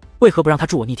大楚，为何不让他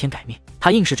助我逆天改命？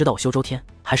他硬是知道我修周天，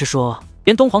还是说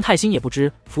连东皇太星也不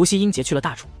知伏羲因劫去了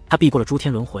大楚？他避过了诸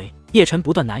天轮回。叶辰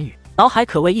不断难语，脑海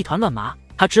可谓一团乱麻。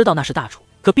他知道那是大楚，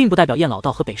可并不代表燕老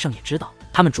道和北胜也知道，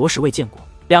他们着实未见过。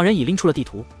两人已拎出了地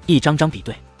图，一张张比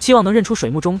对，期望能认出水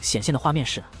幕中显现的画面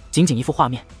是哪。仅仅一幅画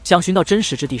面，想寻到真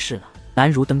实之地是哪，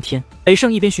难如登天。北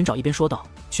胜一边寻找一边说道：“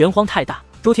玄荒太大，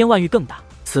诸天万域更大，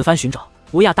此番寻找，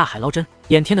无亚大海捞针，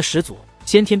眼天的始祖，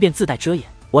先天便自带遮掩。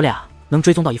我俩能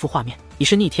追踪到一幅画面，已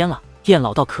是逆天了。”燕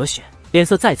老道可选，脸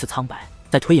色再次苍白，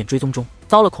在推演追踪中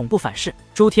遭了恐怖反噬。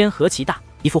诸天何其大，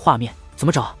一幅画面怎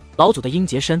么找？老祖的阴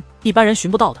劫身，一般人寻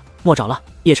不到的，莫找了。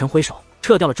叶辰挥手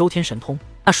撤掉了周天神通，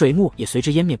那水幕也随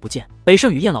之湮灭不见。北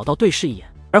胜与燕老道对视一眼，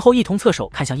而后一同侧手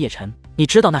看向叶辰：“你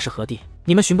知道那是何地？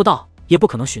你们寻不到，也不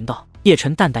可能寻到。”叶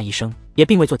辰淡淡一声，也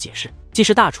并未做解释。既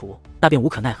是大楚，那便无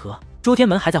可奈何。诸天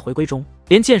门还在回归中，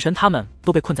连剑神他们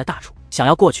都被困在大楚，想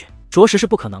要过去，着实是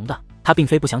不可能的。他并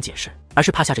非不想解释，而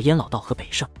是怕吓着燕老道和北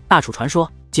胜。大楚传说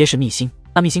皆是秘辛，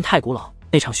那秘辛太古老，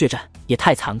那场血战也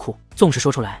太残酷，纵使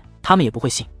说出来，他们也不会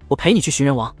信。我陪你去寻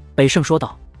人王。北胜说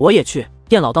道。我也去。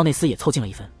燕老道那厮也凑近了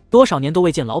一分，多少年都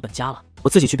未见老本家了，我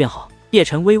自己去便好。叶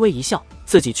辰微微一笑，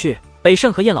自己去。北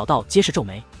胜和燕老道皆是皱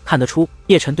眉，看得出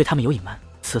叶辰对他们有隐瞒。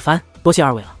此番多谢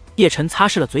二位了。叶辰擦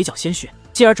拭了嘴角鲜血，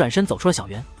继而转身走出了小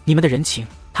园。你们的人情，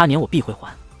他撵我必会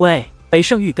还。喂！北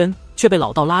胜欲跟，却被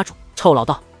老道拉住。臭老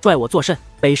道，拽我作甚？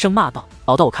北胜骂道。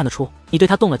老道，我看得出你对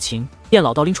他动了情。燕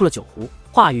老道拎出了酒壶，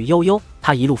话语悠悠。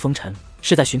他一路风尘，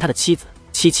是在寻他的妻子。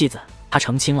妻子，他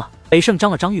成亲了。北胜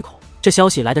张了张玉口，这消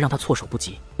息来得让他措手不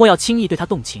及，莫要轻易对他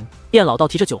动情。燕老道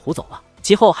提着酒壶走了，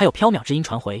其后还有缥缈之音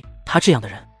传回，他这样的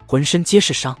人浑身皆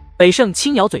是伤。北胜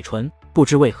轻咬嘴唇，不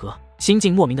知为何心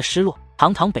境莫名的失落。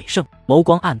堂堂北胜眸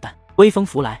光暗淡，微风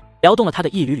拂来，撩动了他的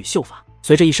一缕缕秀发。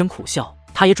随着一声苦笑，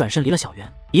他也转身离了小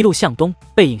园，一路向东，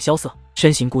背影萧瑟，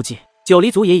身形孤寂。九黎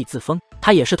族也已自封，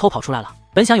他也是偷跑出来了。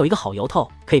本想有一个好由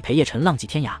头可以陪叶辰浪迹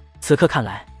天涯，此刻看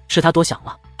来是他多想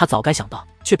了。他早该想到，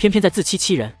却偏偏在自欺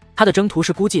欺人。他的征途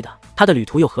是孤寂的，他的旅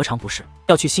途又何尝不是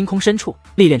要去星空深处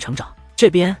历练成长？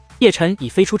这边叶辰已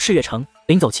飞出赤月城，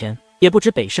临走前也不知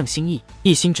北胜心意，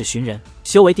一心只寻人，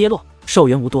修为跌落，寿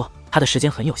元无多，他的时间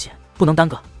很有限，不能耽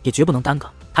搁，也绝不能耽搁。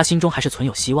他心中还是存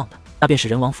有希望的，那便是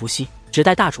人王伏羲只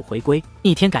待大楚回归，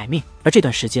逆天改命。而这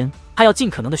段时间，他要尽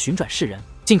可能的寻转世人，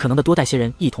尽可能的多带些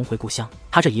人一同回故乡。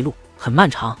他这一路很漫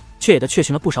长，却也的确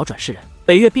寻了不少转世人。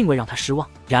北岳并未让他失望，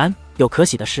然有可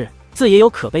喜的事，自也有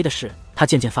可悲的事。他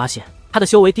渐渐发现，他的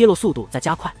修为跌落速度在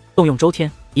加快，动用周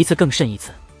天，一次更甚一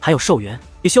次。还有寿元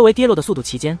与修为跌落的速度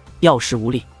期间，药石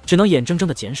无力，只能眼睁睁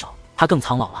的减少。他更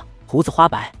苍老了，胡子花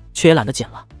白，却也懒得剪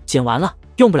了。剪完了，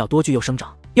用不了多久又生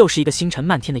长。又是一个星辰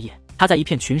漫天的夜，他在一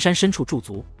片群山深处驻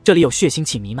足，这里有血腥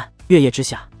气弥漫，月夜之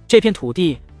下，这片土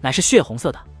地乃是血红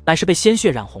色的，乃是被鲜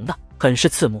血染红的，很是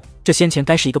刺目。这先前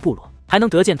该是一个部落，还能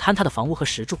得见坍塌的房屋和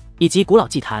石柱，以及古老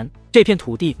祭坛。这片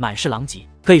土地满是狼藉，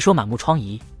可以说满目疮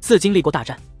痍，似经历过大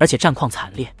战，而且战况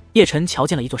惨烈。叶辰瞧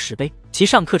见了一座石碑，其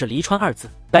上刻着黎川二字，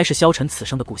该是萧晨此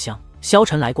生的故乡，萧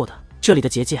晨来过的，这里的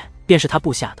结界便是他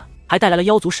布下的，还带来了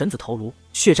妖族神子头颅，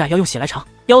血债要用血来偿。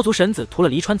妖族神子屠了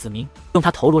黎川子民，用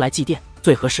他头颅来祭奠，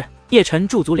最合适。叶辰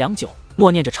驻足良久，默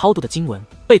念着超度的经文。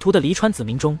被屠的黎川子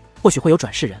民中，或许会有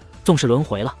转世人，纵使轮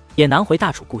回了，也难回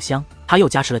大楚故乡。他又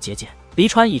加持了结界，黎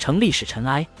川已成历史尘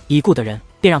埃，已故的人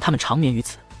便让他们长眠于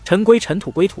此。尘归尘，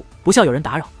土归土，不效有人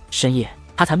打扰。深夜，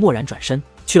他才蓦然转身，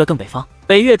去了更北方。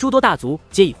北岳诸多大族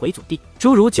皆已回祖地，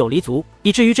诸如九黎族，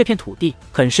以至于这片土地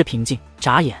很是平静。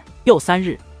眨眼又3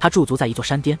日，他驻足在一座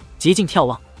山巅，极尽眺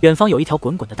望，远方有一条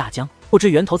滚滚的大江，不知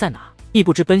源头在哪，亦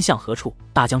不知奔向何处。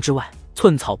大江之外，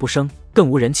寸草不生，更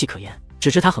无人气可言，只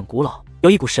知它很古老，有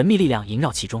一股神秘力量萦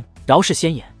绕其中，饶是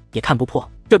鲜眼也看不破。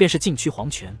这便是禁区黄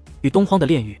泉，与东荒的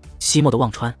炼狱、西漠的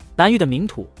忘川、南域的冥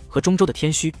土和中州的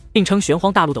天虚，并称玄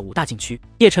荒大陆的5大禁区。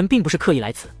叶辰并不是刻意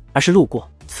来此，而是路过。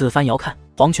此番遥看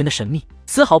黄泉的神秘，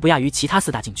丝毫不亚于其他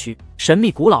4大禁区，神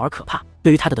秘古老而可怕。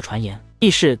对于他的传言，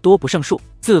亦是多不胜数，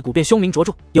自古便凶名卓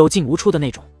著，有进无出的那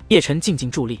种。叶辰静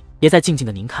静伫立，也在静静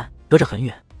的凝看。隔着很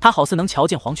远，他好似能瞧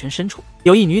见黄泉深处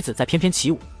有一女子在翩翩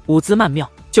起舞，舞姿曼妙，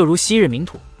就如昔日冥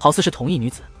土，好似是同一女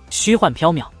子。虚幻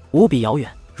缥缈，无比遥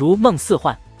远，如梦似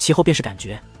幻。其后便是感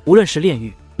觉，无论是炼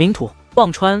狱、冥土、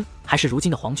忘川，还是如今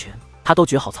的黄泉，他都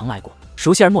觉好曾来过，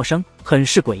熟悉而陌生，很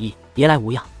是诡异。别来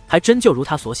无恙，还真就如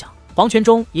他所想。黄泉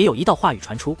中也有一道话语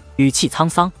传出，语气沧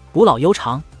桑，古老悠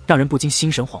长，让人不禁心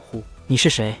神恍惚。你是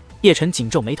谁？叶辰紧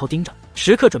皱眉头盯着，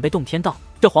时刻准备动天道。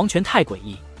这黄泉太诡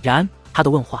异。然他的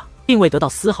问话并未得到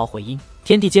丝毫回音，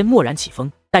天地间蓦然起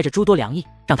风，带着诸多凉意，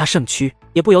让他圣躯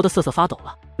也不由得瑟瑟发抖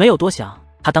了。没有多想，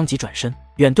他当即转身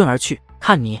远遁而去。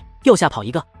看你又吓跑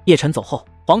一个！叶辰走后，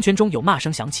黄泉中有骂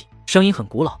声响起，声音很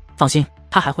古老。放心，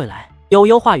他还会来。悠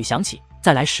悠话语响起，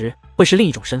再来时会是另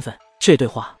一种身份。这对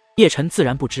话叶辰自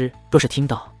然不知，若是听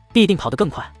到，必定跑得更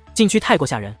快。禁区太过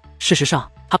吓人，事实上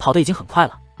他跑得已经很快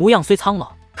了，模样虽苍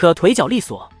老，可腿脚利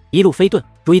索，一路飞遁，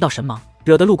如一道神芒，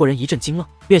惹得路过人一阵惊愣。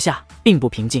月下并不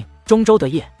平静，中州的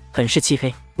夜很是漆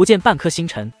黑，不见半颗星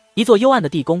辰。一座幽暗的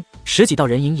地宫，十几道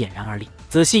人影俨然而立。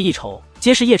仔细一瞅，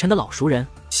皆是叶辰的老熟人：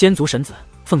仙族神子、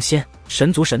凤仙、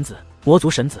神族神子、魔族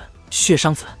神子、血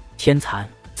伤子、天蚕、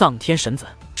藏天神子、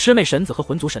魑魅神子和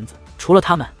魂族神子。除了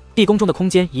他们，地宫中的空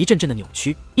间一阵阵的扭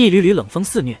曲，一缕缕冷风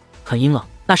肆虐，很阴冷。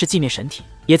那是寂灭神体，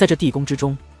也在这地宫之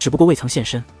中，只不过未曾现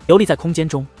身，游历在空间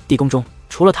中。地宫中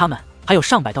除了他们，还有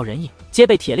上百道人影，皆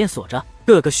被铁链锁着，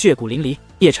个个血骨淋漓。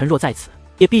叶辰若在此，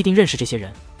也必定认识这些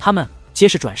人，他们皆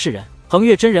是转世人。横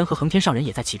月真人和横天上人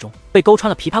也在其中，被勾穿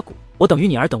了琵琶骨。我等与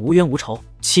你儿等无冤无仇，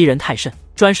欺人太甚！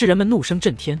转世人们怒声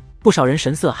震天，不少人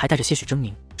神色还带着些许狰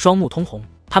狞，双目通红。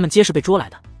他们皆是被捉来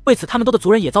的，为此他们的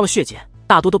族人也遭了血劫，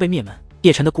大多都被灭门。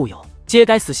叶辰的故友皆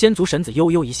该死仙族神子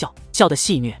悠悠一笑，笑得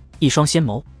戏谑，一双仙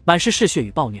眸满是嗜血与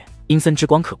暴虐，阴森之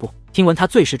光可怖。听闻他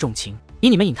最是重情，以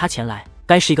你们引他前来，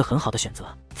该是一个很好的选择。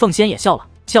凤仙也笑了，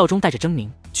笑中带着狰狞，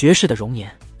绝世的容颜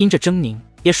因着狰狞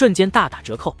也瞬间大打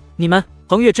折扣。你们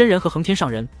横月真人和横天上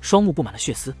人双目布满了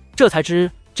血丝，这才知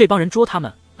这帮人捉他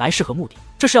们来是何目的。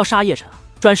这是要杀叶辰啊！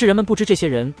转世人们不知这些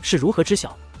人是如何知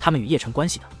晓他们与叶辰关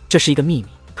系的，这是一个秘密。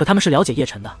可他们是了解叶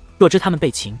辰的，若知他们被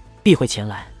擒，必会前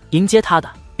来迎接他的，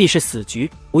必是死局。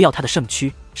不要他的圣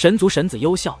躯。神族神子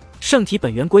幽笑，圣体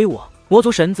本源归我。魔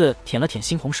族神子舔了舔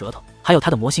猩红舌头，还有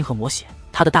他的魔心和魔血，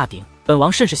他的大鼎本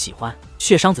王甚是喜欢。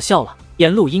血伤子笑了，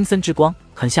眼露阴森之光，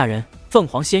很吓人。凤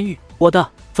凰仙玉，我的！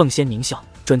凤仙狞笑，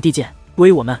准地剑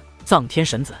归我们。藏天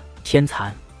神子、天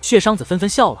蚕、血伤子纷纷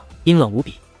笑了，阴冷无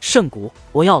比。圣骨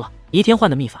我要了，移天换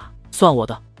的秘法算我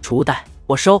的，除带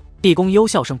我收。地宫幽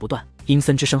笑声不断，阴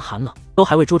森之声寒冷，都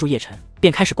还未捉住叶辰，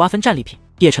便开始瓜分战利品。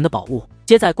叶辰的宝物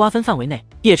皆在瓜分范围内，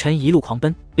叶辰一路狂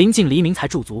奔，临近黎明才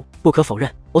驻足。不可否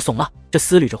认，我怂了。这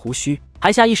厮捋着胡须，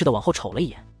还下意识地往后瞅了一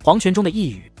眼。黄泉中的一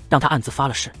语让他暗自发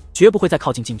了誓，绝不会再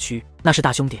靠近禁区。那是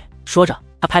大兄弟。说着，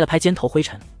他拍了拍肩头灰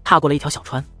尘，踏过了一条小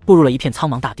川，步入了一片苍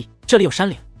茫大地。这里有山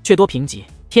岭，却多贫瘠，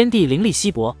天地灵力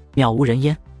稀薄，渺无人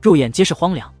烟，入眼皆是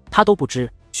荒凉。他都不知，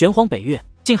玄荒北岳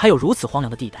竟还有如此荒凉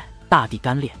的地带。大地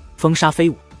干裂，风沙飞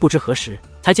舞，不知何时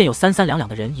才见有三三两两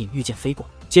的人影御剑飞过，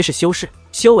皆是修士，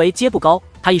修为皆不高。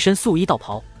他一身素衣道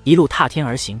袍，一路踏天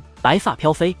而行，白发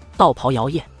飘飞，道袍摇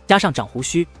曳，加上长胡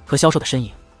须和消瘦的身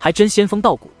影，还真仙风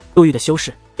道骨。入狱的修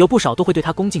士有不少都会对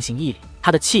他恭敬行义礼，他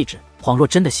的气质恍若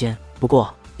真的仙。不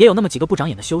过也有那么几个不长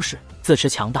眼的修士，自持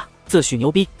强大，自诩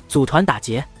牛逼，组团打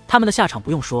劫。他们的下场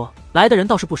不用说，来的人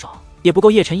倒是不少，也不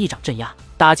够叶辰一掌镇压。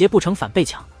打劫不成反被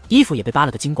抢，衣服也被扒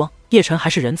了个精光。叶辰还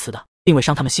是仁慈的，并未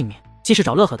伤他们性命。既是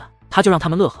找乐呵的，他就让他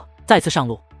们乐呵。再次上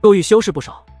路，入狱修士不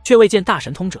少，却未见大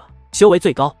神通者，修为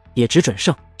最高也只准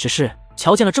圣。只是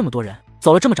瞧见了这么多人，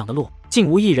走了这么长的路，竟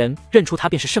无一人认出他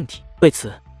便是圣体。对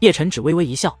此，叶辰只微微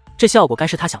一笑，这效果该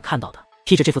是他想看到的。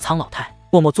披着这副苍老态，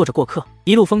默默坐着过客，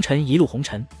一路风尘一路红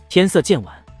尘。天色渐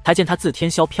晚，才见他自天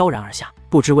霄飘然而下，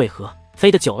不知为何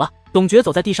飞得久了，总觉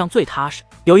走在地上最踏实，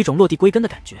有一种落地归根的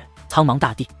感觉。苍茫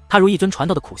大地，他如一尊传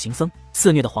道的苦行僧，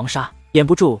肆虐的黄沙掩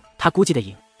不住他孤寂的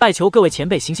影。拜求各位前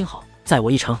辈行行好，载我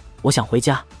一程，我想回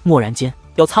家。蓦然间，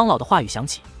有苍老的话语响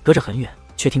起，隔着很远，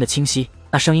却听得清晰。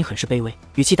那声音很是卑微，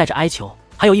语气带着哀求，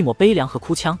还有一抹悲凉和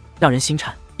哭腔，让人心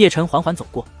颤。叶辰缓缓走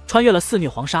过，穿越了肆虐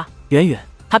黄沙，远远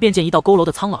他便见一道佝偻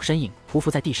的苍老身影匍匐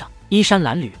在地上，衣衫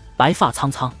褴褛，白发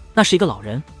苍苍。那是一个老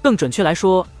人，更准确来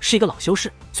说是一个老修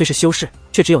士。虽是修士，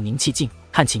却只有凝气境，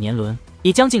看起年轮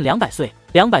已将近200岁。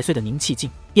200岁的凝气境，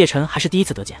叶辰还是第一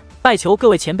次得见。拜求各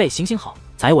位前辈行行好，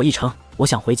载我一程，我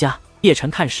想回家。叶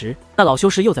辰看时，那老修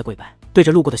士又在跪拜，对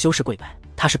着路过的修士跪拜。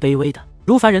他是卑微的，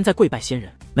如凡人在跪拜仙人，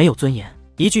没有尊严，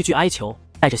一句句哀求，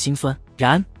带着心酸。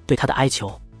然对他的哀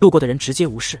求，路过的人直接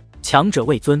无视，强者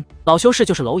为尊。老修士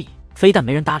就是蝼蚁，非但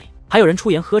没人搭理，还有人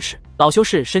出言呵斥。老修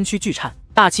士身躯剧颤，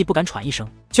大气不敢喘一声，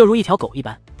就如一条狗一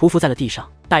般匍匐在了地上。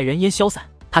待人烟消散，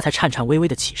他才颤颤巍巍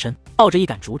的起身，抱着一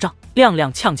杆竹杖，踉踉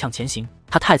跄跄前行。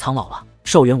他太苍老了，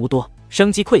寿元无多，生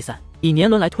机溃散，以年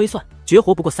轮来推算，绝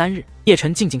活不过3日。叶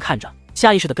辰静静看着，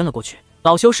下意识地跟了过去。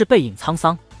老修士背影沧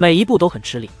桑，每一步都很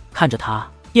吃力，看着他，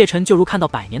叶辰就如看到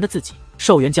百年的自己，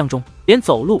寿元将终，连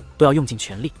走路都要用尽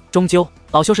全力。终究，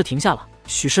老修士停下了，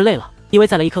许是累了，依偎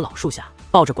在了一棵老树下，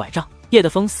抱着拐杖。夜的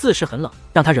风似是很冷，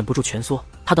让他忍不住蜷缩。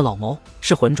他的老眸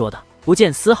是浑浊的，不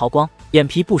见丝毫光，眼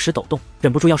皮不时抖动，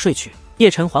忍不住要睡去。叶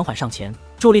辰缓缓上前，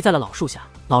伫立在了老树下。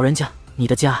老人家，你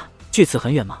的家距此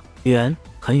很远吗？远，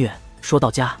很远。说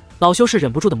到家，老修士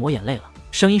忍不住的抹眼泪了，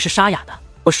声音是沙哑的。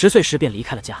我10岁时便离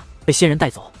开了家，被仙人带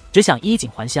走，只想衣锦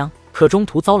还乡，可中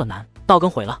途遭了难，道根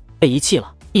毁了，被遗弃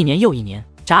了。1年又1年，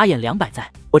眨眼200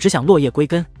载，我只想落叶归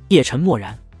根。叶辰默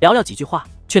然，寥寥几句话，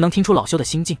却能听出老修的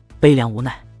心境，悲凉无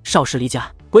奈。少时离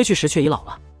家，归去时却已老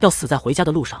了，要死在回家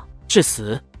的路上，至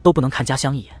死都不能看家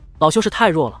乡一眼。老修士太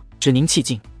弱了，只凝气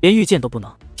境，连御剑都不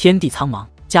能。天地苍茫，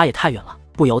家也太远了，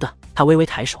不由得他微微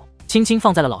抬手，轻轻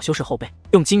放在了老修士后背，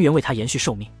用金元为他延续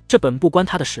寿命。这本不关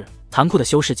他的事，残酷的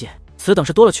修世界，此等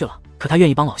事多了去了。可他愿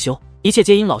意帮老修，一切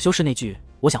皆因老修士那句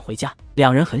我想回家。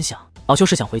两人很想，老修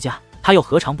士想回家，他又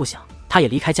何尝不想？他也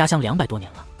离开家乡200多年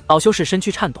了。老修士身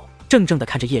躯颤抖，怔怔地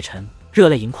看着叶辰，热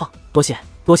泪盈眶。多谢，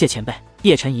多谢前辈。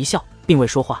叶辰一笑，并未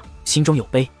说话，心中有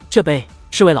悲，这悲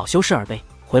是为老修士而悲。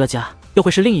回了家，又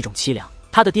会是另一种凄凉。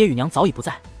他的爹与娘早已不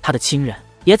在，他的亲人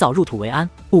也早入土为安，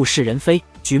物是人非，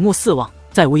举目四望，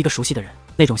再无一个熟悉的人。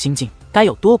那种心境该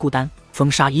有多孤单？风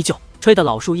沙依旧，吹得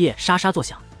老树叶沙沙作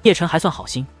响。叶辰还算好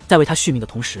心，在为他续命的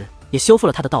同时，也修复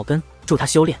了他的道根，助他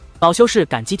修炼。老修士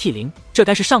感激涕零，这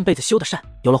该是上辈子修的善，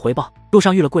有了回报。路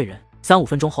上遇了贵人，3、5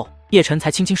分钟后，叶辰才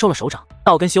轻轻收了手掌。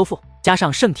道根修复，加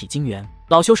上圣体金元，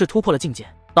老修士突破了境界。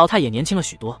老太也年轻了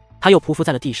许多，他又匍匐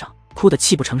在了地上，哭得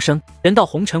泣不成声。人道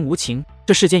红尘无情，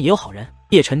这世间也有好人。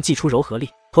叶辰祭出柔和力，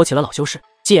托起了老修士。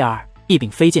继而一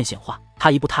柄飞剑显化，他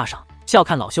一步踏上，笑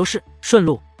看老修士：“顺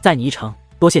路，载你一程。”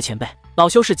多谢前辈。老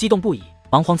修士激动不已，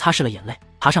忙慌擦拭了眼泪，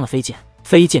爬上了飞剑。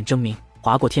飞剑争鸣，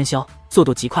划过天霄，速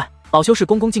度极快。老修士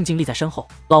恭恭敬敬立在身后，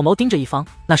老眸盯着一方，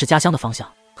那是家乡的方向，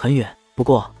很远。不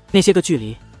过那些个距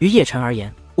离于叶辰而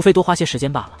言，无非多花些时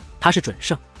间罢了。他是准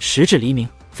圣，时至黎明，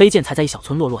飞剑才在一小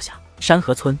村落下。山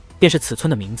河村便是此村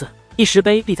的名字。一石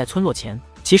碑立在村落前，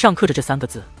其上刻着这3个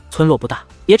字。村落不大，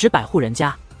也只100户人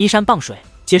家，依山傍水，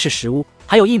皆是石屋，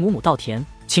还有一亩亩稻田。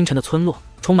清晨的村落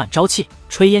充满朝气，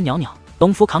炊烟袅袅，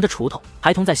农夫扛着锄头，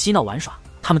孩童在嬉闹玩耍。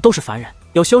他们都是凡人，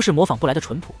有修士模仿不来的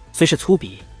淳朴，虽是粗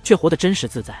鄙，却活得真实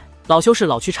自在。老修士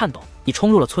老躯颤抖，已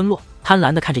冲入了村落，贪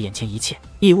婪地看着眼前一切，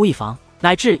一屋一房，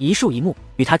乃至一树一木，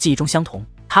与他记忆中相同。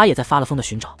他也在发了疯的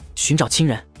寻找亲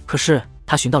人，可是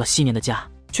他寻到了昔年的家，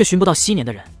却寻不到昔年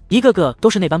的人，一个个都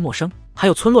是那般陌生。还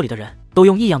有村落里的人都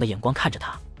用异样的眼光看着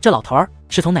他。这老头儿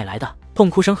是从哪来的？痛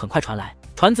哭声很快传来，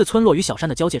传自村落与小山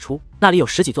的交界处，那里有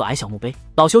10几座矮小墓碑。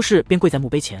老修士便跪在墓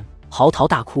碑前，嚎啕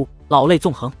大哭，老泪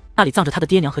纵横。那里葬着他的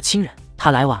爹娘和亲人。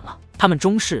他来晚了，他们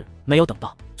终是没有等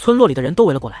到。村落里的人都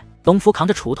围了过来，农夫扛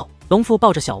着锄头，农妇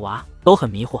抱着小娃，都很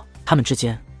迷惑。他们之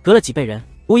间隔了几辈人，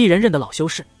无一人认得老修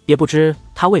士，也不知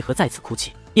他为何在此哭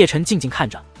泣。叶辰静静看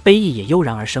着，悲意也悠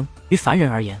然而生。于凡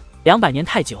人而言，200年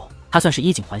太久，他算是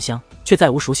衣锦还乡，却再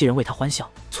无熟悉人为他欢笑。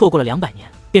错过了200年，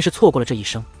便是错过了这一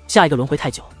生。下一个轮回太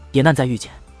久，也难再遇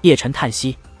见。叶辰叹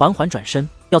息，缓缓转身，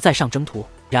要再上征途。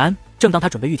然正当他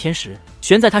准备御天时，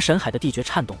悬在他神海的地诀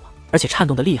颤动了，而且颤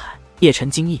动得厉害。叶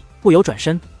辰惊异，不由转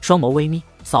身，双眸微眯，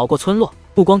扫过村落，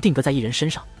目光定格在一人身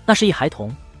上。那是一孩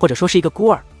童，或者说是一个孤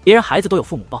儿。别人孩子都有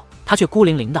父母抱，他却孤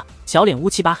零零的，小脸乌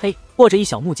漆八黑，握着一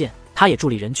小木剑。他也伫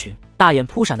立人群，大眼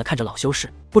扑闪地看着老修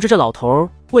士，不知这老头儿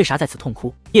为啥在此痛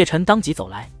哭。叶辰当即走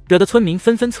来，惹得村民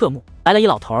纷纷侧目。来了一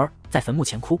老头儿在坟墓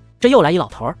前哭，这又来一老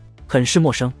头儿，很是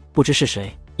陌生，不知是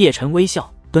谁。叶辰微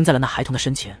笑，蹲在了那孩童的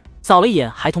身前，扫了一眼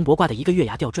孩童脖挂的一个月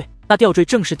牙吊坠，那吊坠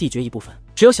正是地诀一部分，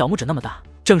只有小拇指那么大，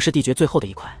正是地诀最后的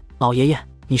一块。老爷爷，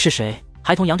你是谁？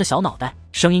孩童扬着小脑袋，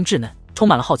声音稚嫩，充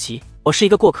满了好奇。我是一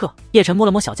个过客。叶辰摸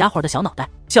了摸小家伙的小脑袋，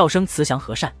笑声慈祥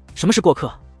和善。什么是过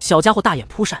客？小家伙大眼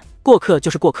扑闪，过客就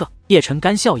是过客。叶辰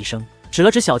干笑一声，指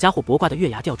了指小家伙脖挂的月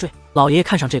牙吊坠。老爷爷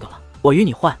看上这个了，我与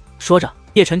你换。说着，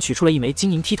叶辰取出了一枚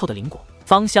晶莹剔透的灵果，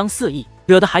芳香四溢，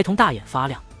惹得孩童大眼发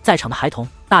亮。在场的孩童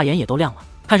大眼也都亮了，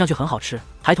看上去很好吃。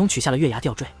孩童取下了月牙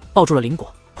吊坠，抱住了灵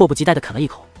果，迫不及待地啃了一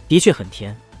口，的确很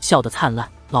甜，笑得灿烂。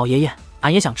老爷爷，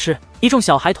俺也想吃。一众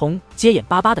小孩童皆眼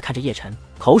巴巴地看着叶辰，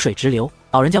口水直流。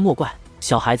老人家莫怪，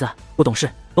小孩子不懂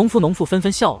事。农妇纷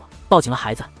纷笑了，抱紧了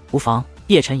孩子。无妨。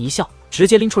叶辰一笑，直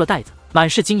接拎出了袋子，满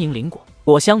是晶莹灵果，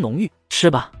果香浓郁。吃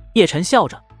吧。叶辰笑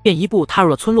着，便一步踏入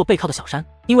了村落背靠的小山。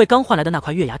因为刚换来的那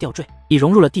块月牙吊坠已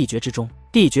融入了地诀之中，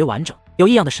地诀完整，有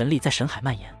异样的神力在神海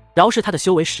蔓延，饶是他的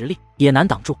修为实力也难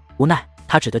挡住。无奈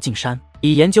他只得进山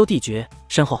以研究地诀。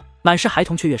身后满是孩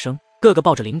童雀跃声，个个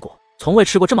抱着灵果，从未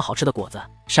吃过这么好吃的果子。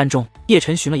山中，叶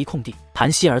辰寻了一空地，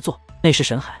盘膝而坐。那是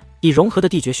神海，以融合的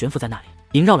地诀悬浮在那里，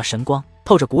萦绕了神光，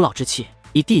透着古老之气。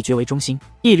以地诀为中心，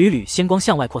一缕缕仙光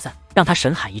向外扩散，让他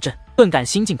神海一震，顿感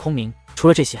心境空明。除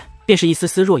了这些，便是一丝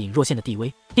丝若隐若现的地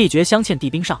威。地诀镶嵌地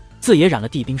冰上，自也染了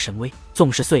地冰神威，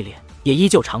纵是碎裂，也依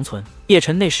旧长存。叶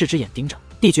辰内视之眼盯着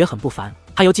地诀很不凡，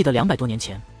他又记得200多年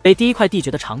前被第一块地诀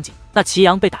的场景，那祁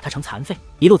阳被打塌成残废，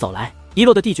一路走来，遗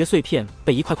落的地诀碎片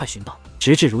被一块块寻到，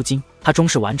直至如今，他终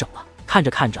是完整了。看着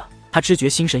看着，他知觉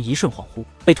心神一瞬恍惚，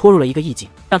被拖入了一个意境，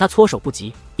让他措手不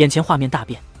及。眼前画面大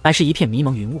变，乃是一片迷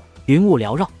蒙云雾，云雾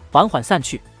缭绕，缓缓散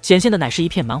去，显现的乃是一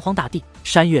片蛮荒大地，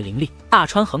山岳林立，大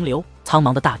川横流，苍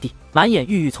茫的大地，满眼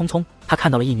郁郁葱葱。他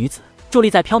看到了一女子，伫立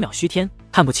在缥缈虚天，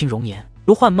看不清容颜，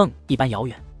如幻梦一般遥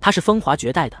远。她是风华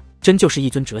绝代的，真就是一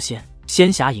尊谪仙，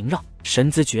仙霞萦绕，神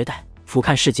姿绝代。俯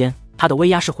瞰世间，她的威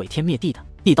压是毁天灭地的，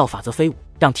地道法则飞舞，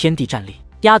让天地站立，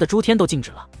压得诸天都静止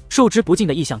了。数之不尽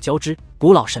的异象交织，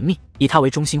古老神秘，以它为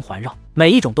中心环绕，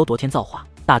每一种都夺天造化。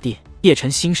大地，叶辰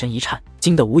心神一颤，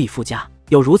惊得无以复加。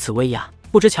有如此威压，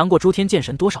不知强过诸天剑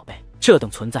神多少倍。这等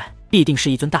存在，必定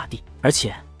是一尊大帝，而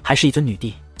且还是一尊女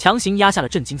帝。强行压下了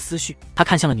震惊思绪，他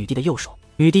看向了女帝的右手，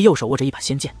女帝右手握着一把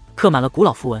仙剑，刻满了古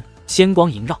老符文，仙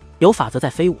光萦绕，有法则在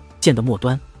飞舞。剑的末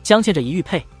端镶嵌着一玉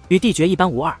佩，与地诀一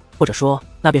般无二，或者说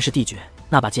那便是地诀。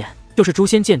那把剑就是诛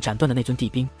仙剑斩断的那尊地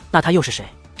兵，那他又是谁？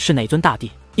是哪尊大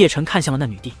帝？叶辰看向了那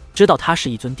女帝，知道她是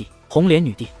一尊帝，红莲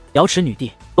女帝、瑶池女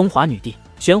帝、东华女帝。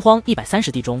玄荒130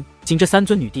帝中，仅这3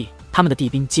尊女帝，他们的帝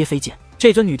兵皆飞剑。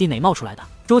这尊女帝哪冒出来的？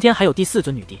诸天还有第4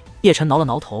尊女帝。叶辰挠了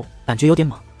挠头，感觉有点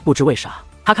猛，不知为啥，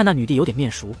他看那女帝有点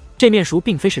面熟。这面熟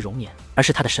并非是容颜，而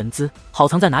是她的神姿，好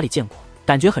曾在哪里见过，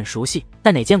感觉很熟悉，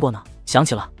在哪见过呢？想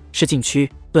起了，是禁区。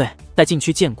对，在禁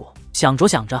区见过。想着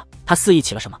想着，他肆意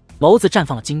起了什么，眸子绽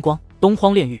放了金光。东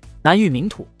荒炼狱，南域冥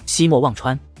土，西没忘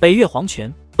川，北越黄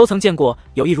泉，都曾见过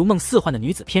有一如梦似幻的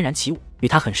女子翩然起舞，与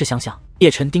她很是相像。叶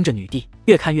辰盯着女帝，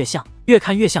越看越像，越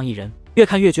看越像一人，越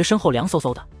看越觉身后凉飕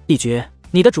飕的。帝诀，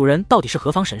你的主人到底是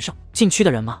何方神圣？禁区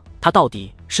的人吗？他到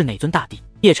底是哪尊大帝？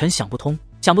叶辰想不通，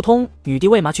想不通女帝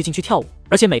为嘛去禁区跳舞，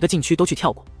而且每个禁区都去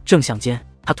跳过。正想间，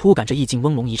他突感这意境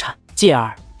嗡隆一颤，继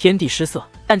而天地失色，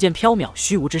但见缥缈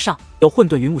虚无之上，有混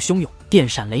沌云雾汹涌，电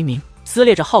闪雷鸣，撕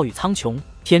裂着浩宇苍穹。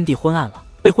天地昏暗了，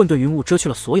被混沌云雾遮去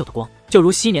了所有的光，就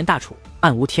如昔年大楚，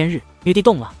暗无天日。女帝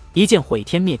动了，一剑毁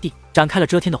天灭地，展开了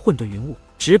遮天的混沌云雾，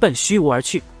直奔虚无而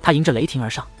去。他迎着雷霆而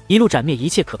上，一路斩灭一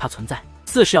切可怕存在，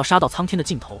似是要杀到苍天的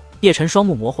尽头。叶辰双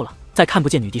目模糊了，再看不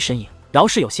见女帝身影，饶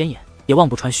是有仙眼，也望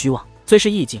不穿虚妄。虽是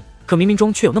意境，可冥冥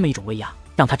中却有那么一种威压，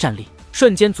让他站立，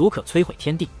瞬间足可摧毁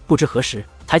天地。不知何时，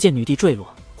才见女帝坠落，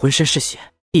浑身是血，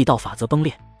地道法则崩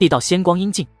裂，地道仙光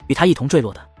阴尽，与她一同坠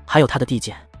落的，还有她的地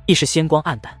剑，亦是仙光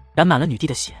暗淡，染满了女帝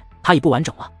的血。她已不完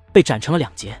整了，被斩成了2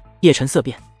截。叶辰色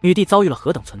变，女帝遭遇了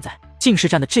何等存在，竟是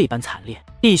战得这般惨烈，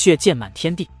地血溅满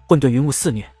天地，混沌云雾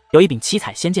肆虐。有一柄七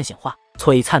彩仙剑显化，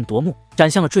璀璨夺目，斩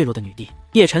向了坠落的女帝。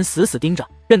叶辰死死盯着，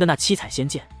认得那七彩仙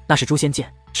剑，那是诛仙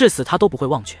剑，至死他都不会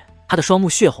忘却。他的双目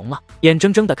血红了，眼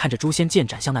睁睁地看着诛仙剑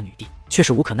斩向那女帝，却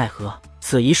是无可奈何。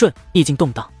此一瞬，意境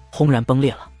动荡，轰然崩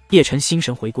裂了。叶辰心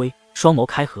神回归，双眸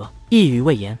开合，一语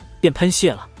未言便喷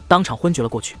血了，当场昏厥了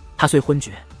过去。他虽昏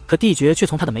厥，可地诀却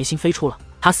从他的眉心飞出了，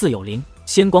他似有灵，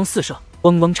仙光四射，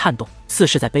嗡嗡颤动，似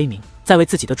是在悲鸣，在为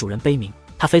自己的主人悲鸣。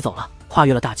他飞走了，跨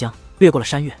越了大江，越过了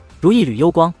山岳，如一缕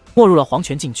幽光，没入了黄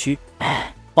泉禁区。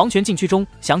黄泉禁区中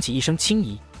响起一声轻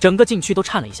疑，整个禁区都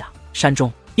颤了一下。山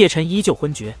中，叶辰依旧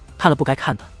昏厥，看了不该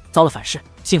看的，遭了反噬。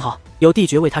幸好有地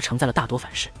诀为他承载了大多反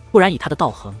噬，不然以他的道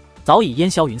行，早已烟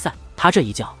消云散。他这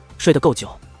一觉睡得够久，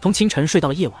从清晨睡到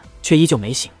了夜晚，却依旧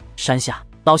没醒。山下，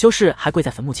老修士还跪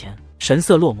在坟墓前，神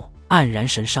色落寞，黯然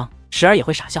神伤，时而也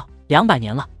会傻笑。200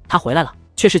年了，他回来了，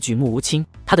却是举目无亲，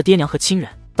他的爹娘和亲人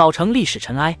早成历史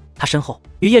尘埃。他身后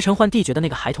与叶辰换地诀的那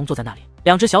个孩童坐在那里，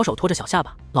两只小手托着小下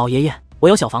巴。老爷爷，我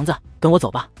有小房子，跟我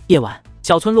走吧。夜晚，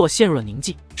小村落陷入了宁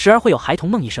静，时而会有孩童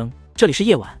梦一声，这里是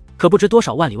夜晚，可不知多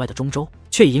少万里外的中州，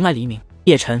却已迎来黎明。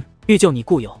叶辰，欲救你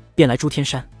故友，便来诸天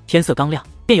山。天色刚亮，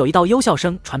便有一道幽笑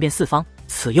声传遍四方，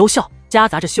此幽笑夹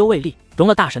杂着修为力，融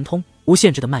了大神通，无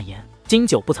限制的蔓延，经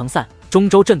久不曾散。中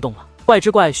州震动了，怪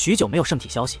之怪，许久没有圣体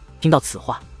消息。听到此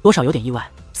话，多少有点意外。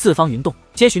四方云动，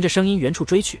皆循着声音原处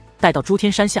追去，待到诸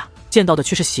天山下，见到的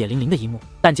却是血淋淋的一幕。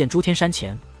但见诸天山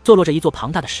前坐落着一座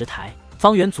庞大的石台，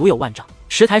方圆足有万丈，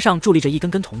石台上伫立着一根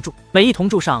根铜柱，每一铜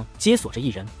柱上皆锁着一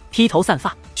人，披头散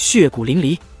发，血骨淋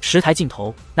漓。石台尽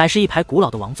头乃是一排古老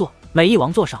的王座，每一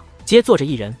王座上皆坐着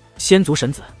一人，仙族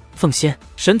神子、凤仙、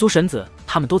神族神子，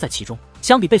他们都在其中。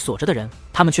相比被锁着的人，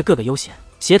他们却个个悠闲，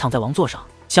斜躺在王座上。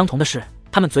相同的是，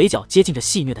他们嘴角接近着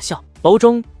戏谑的笑，眸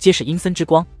中皆是阴森之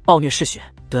光，暴虐嗜血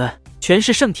的全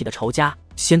是圣体的仇家。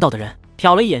仙道的人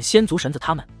瞟了一眼仙族神子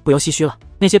他们，不由唏嘘了。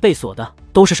那些被锁的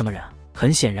都是什么人啊？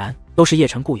很显然都是叶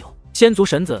辰故友。仙族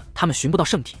神子他们寻不到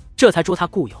圣体，这才捉他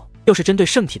故友，又是针对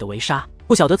圣体的围杀。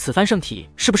不晓得此番圣体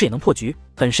是不是也能破局，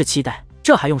很是期待。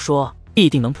这还用说，必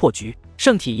定能破局。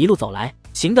圣体一路走来，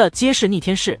行的皆是逆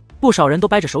天事，不少人都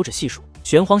掰着手指细数：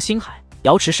玄荒星海、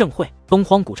瑶池盛会、东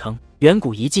荒古城、远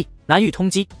古遗迹、南域通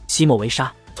缉、西漠围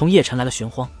杀。从叶辰来了玄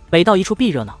荒，每到一处必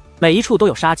热闹，每一处都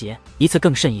有杀劫，一次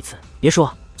更甚一次。别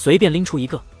说随便拎出一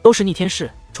个，都是逆天事。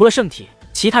除了圣体，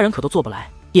其他人可都做不来。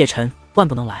叶辰万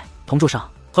不能来。铜柱上，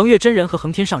横月真人和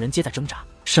横天上人皆在挣扎，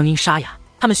声音沙哑。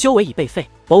他们修为已被废，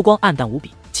眸光暗淡无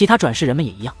比。其他转世人们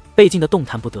也一样，被禁的动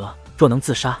弹不得。若能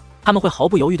自杀，他们会毫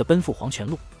不犹豫地奔赴黄泉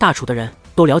路。大楚的人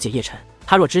都了解叶辰，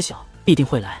他若知晓，必定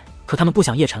会来。可他们不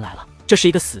想叶辰来了，这是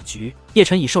一个死局。叶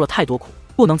辰已受了太多苦，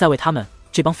不能再为他们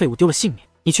这帮废物丢了性命。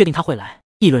你确定他会来？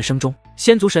议论声中，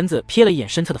仙族神子瞥了一眼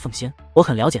身侧的凤仙，我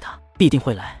很了解他，必定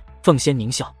会来。凤仙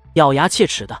狞笑，咬牙切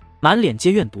齿的，满脸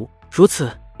皆怨毒。如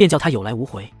此，便叫他有来无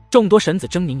回。众多神子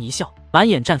狰狞一笑，满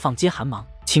眼绽放皆寒芒。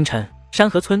清晨，山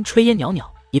河村炊烟袅袅，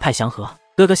一派祥和，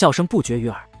咯咯笑声不绝于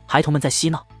耳。孩童们在嬉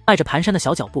闹，迈着蹒跚的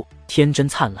小脚步，天真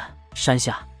灿烂。山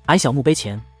下矮小墓碑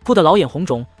前，哭得老眼红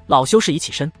肿。老修士已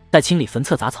起身，在清理坟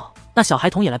侧杂草。那小孩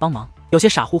童也来帮忙，有些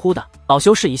傻乎乎的。老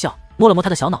修士一笑，摸了摸他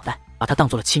的小脑袋，把他当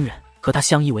作了亲人，和他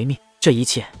相依为命。这一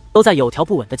切都在有条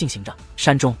不紊地进行着。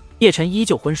山中，叶辰依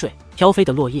旧昏睡，飘飞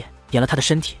的落叶点了他的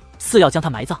身体，似要将他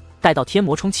埋葬。待到天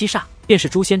魔冲七煞，便是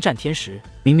诛仙战天时。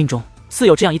冥冥中似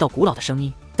有这样一道古老的声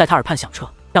音，在他耳畔响彻，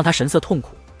让他神色痛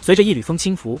苦。随着一缕风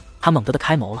轻拂，他猛地的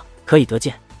开眸了，可以得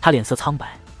见他脸色苍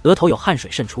白，额头有汗水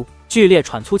渗出，剧烈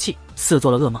喘粗气，似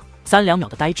做了噩梦。3-2秒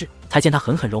的呆滞，才见他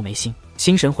狠狠揉眉心，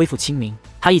心神恢复清明。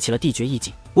他忆起了地绝意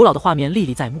境，古老的画面历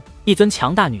历在目。一尊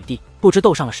强大女帝，不知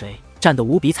斗上了谁，战得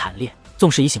无比惨烈。纵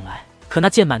使已醒来，可那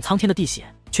溅满苍天的地血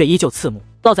却依旧刺目，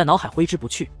烙在脑海挥之不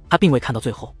去。他并未看到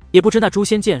最后，也不知那诛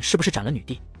仙剑是不是斩了女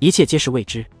帝，一切皆是未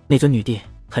知。那尊女帝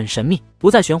很神秘，不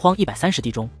在玄荒130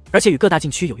地中，而且与各大禁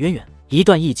区有渊源。一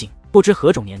段意境，不知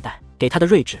何种年代，给他的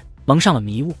睿智蒙上了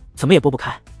迷雾，怎么也拨不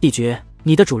开。帝爵，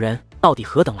你的主人到底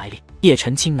何等来历？叶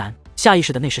辰轻喃，下意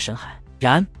识的那是神海。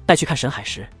然待去看神海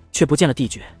时，却不见了帝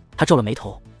爵。他皱了眉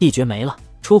头，帝爵没了。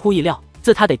出乎意料，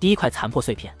自他得第一块残破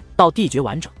碎片到帝爵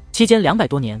完整，期间200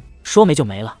多年，说没就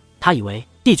没了。他以为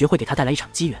帝爵会给他带来一场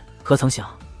机缘，何曾想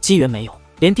机缘没有，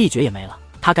连帝爵也没了。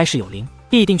他该是有灵，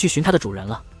必定去寻他的主人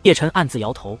了。叶辰暗自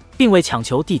摇头，并未强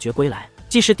求帝爵归来。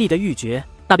既是帝的玉珏，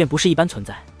那便不是一般存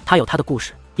在。他有他的故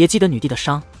事，也记得女帝的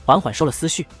伤。缓缓收了思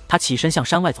绪，他起身向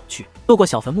山外走去。路过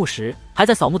小坟墓时，还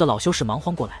在扫墓的老修士忙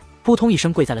慌过来，扑通一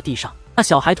声跪在了地上。那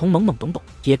小孩童懵懵懂懂，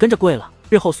也跟着跪了。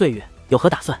日后岁月有何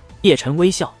打算？叶辰微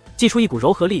笑，祭出一股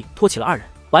柔和力，托起了二人。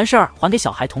完事儿还给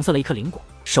小孩童塞了一颗灵果，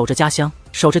守着家乡，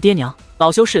守着爹娘。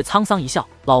老修士沧桑一笑，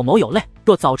老谋有类，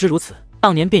若早知如此，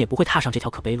当年便也不会踏上这条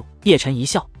可悲路。叶辰一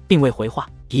笑，并未回话，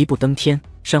一步登天。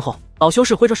身后，老修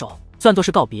士挥着手，算作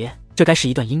是告别。这该是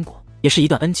一段因果，也是一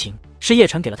段恩情，是叶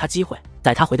辰给了他机会，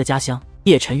载他回的家乡。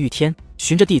叶辰御天，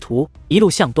循着地图一路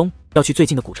向东，要去最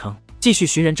近的古城，继续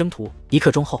寻人征途。1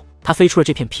刻钟后，他飞出了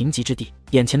这片贫瘠之地，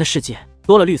眼前的世界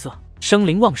多了绿色，生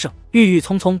灵旺盛，郁郁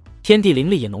葱葱，天地灵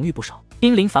力也浓郁不少。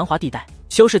濒临繁华地带，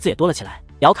修士字也多了起来。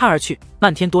遥看而去，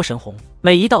漫天多神虹，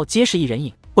每一道皆是一人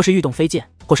影，或是御动飞剑，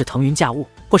或是腾云驾雾，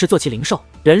或是坐骑灵兽，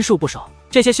人数不少。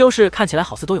这些修士看起来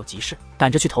好似都有急事，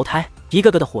赶着去投胎，一个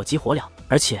个的火急火燎，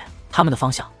而且他们的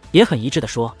方向也很一致的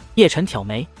说。叶辰挑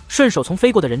眉，顺手从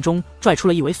飞过的人中拽出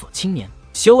了一猥琐青年，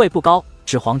修为不高，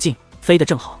指黄镜，飞得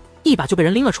正好，一把就被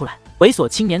人拎了出来。猥琐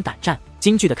青年胆战，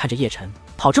惊惧的看着叶辰，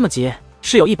跑这么捷，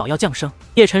是有异宝要降生？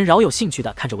叶辰饶有兴趣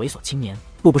的看着猥琐青年，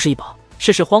不是异宝，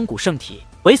是荒古圣体。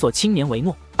猥琐青年唯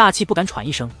诺，大气不敢喘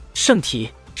一声。圣体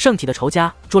的仇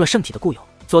家捉了圣体的故友，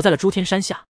锁在了诸天山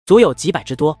下，足有几百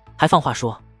之多。还放话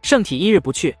说，圣体一日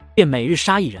不去，便每日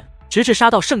杀一人，直至杀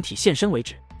到圣体现身为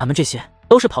止。俺们这些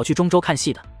都是跑去中州看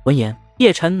戏的。闻言，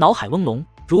叶辰脑海嗡聋，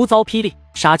如遭霹雳，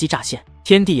杀机乍现，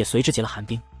天地也随之结了寒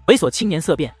冰。猥琐青年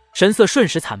色变，神色瞬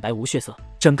时惨白无血色，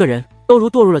整个人都如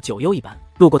堕入了九幽一般。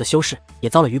路过的修士也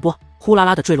遭了余波，呼啦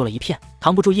啦的坠落了一片，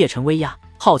扛不住叶辰威压，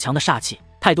好强的煞气，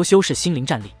太多修士心灵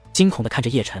战栗，惊恐的看着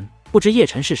叶辰，不知叶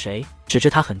辰是谁，只知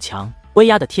他很强，威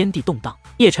压的天地动荡。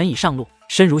叶辰已上路，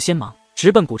身如仙芒，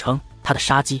直奔古城。他的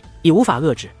杀机已无法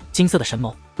遏制，金色的神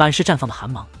眸满是绽放的寒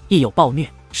芒，亦有暴虐。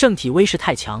圣体威势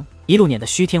太强，一路撵得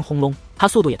虚天轰隆，他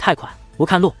速度也太快，不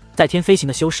看路，在天飞行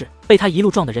的修士被他一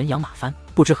路撞得人仰马翻。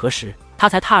不知何时，他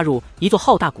才踏入一座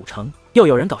浩大古城。又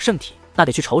有人搞圣体，那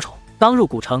得去瞅瞅。刚入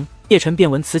古城，叶辰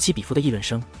便闻此起彼伏的议论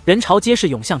声，人潮皆是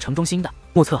涌向城中心的。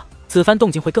目测此番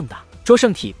动静会更大，捉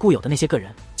圣体固有的那些个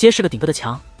人，皆是个顶个的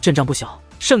强，阵仗不小。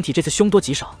圣体这次凶多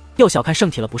吉少，又小看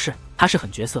圣体了不是？他是狠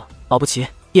角色，保不齐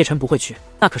叶辰不会去，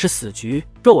那可是死局。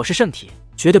若我是圣体，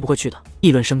绝对不会去的。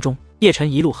议论声中，叶辰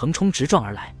一路横冲直撞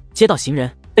而来，街道行人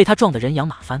被他撞得人仰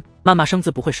马翻，谩骂声自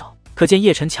不会少。可见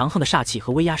叶辰强横的煞气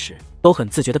和威压时，都很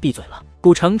自觉地闭嘴了。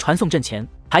古城传送阵前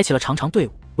排起了长长队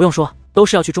伍，不用说，都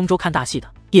是要去中州看大戏的。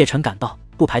叶辰赶到，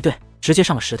不排队，直接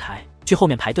上了石台，去后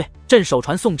面排队。镇守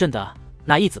传送阵的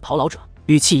乃一紫袍老者，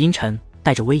语气阴沉，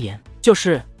带着威严：“就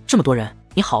是这么多人，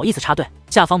你好意思插队？”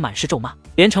下方满是咒骂，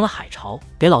连成了海潮：“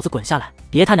给老子滚下来！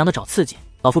别他娘的找刺激！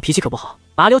老夫脾气可不好，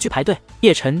麻溜去排队。”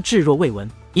叶辰置若未闻，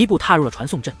一步踏入了传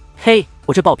送阵。嘿，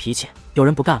我这暴脾气，有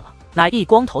人不干了。乃一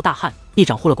光头大汉，一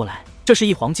掌呼了过来。这是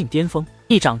一黄境巅峰，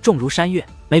一掌重如山岳，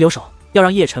没留手，要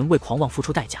让叶辰为狂妄付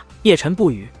出代价。叶辰不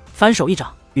语，翻手一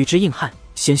掌，与之硬汉，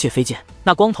鲜血飞溅。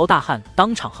那光头大汉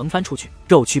当场横翻出去，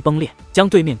肉躯崩裂，将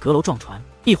对面阁楼撞传。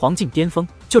一黄境巅峰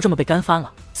就这么被干翻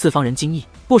了，四方人惊异，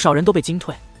不少人都被惊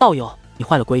退。道友，你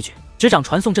坏了规矩！执掌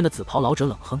传送阵的紫袍老者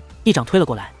冷哼，一掌推了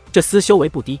过来。这厮修为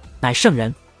不低，乃圣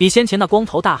人，比先前那光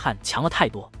头大汉强了太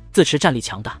多，自持战力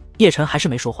强大。叶辰还是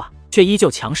没说话，却依旧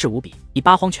强势无比，以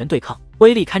八荒拳对抗，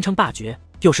威力堪称霸绝，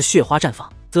又是血花绽放。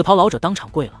紫袍老者当场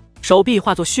跪了，手臂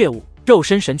化作血雾，肉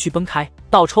身神躯崩开，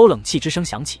倒抽冷气之声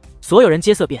响起。所有人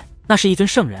皆色变，那是一尊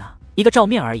圣人啊，一个照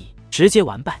面而已，直接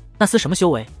完败。那厮什么修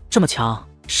为这么强？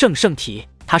圣体，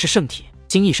他是圣体。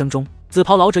惊异声中，紫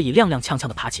袍老者已踉踉跄跄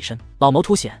地爬起身，老眸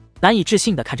凸显，难以置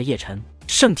信地看着叶辰。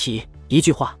圣体，一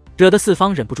句话惹得四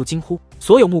方忍不住惊呼，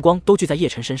所有目光都聚在叶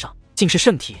辰身上，竟是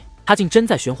圣体。他竟真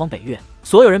在玄黄北岳，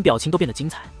所有人表情都变得精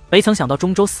彩。没曾想到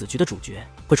中州死局的主角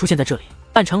会出现在这里，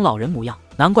扮成老人模样，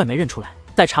难怪没认出来。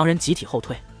在常人集体后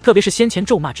退，特别是先前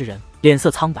咒骂之人，脸色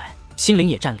苍白，心灵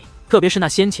也战栗。特别是那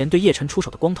先前对叶辰出手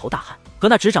的光头大汉和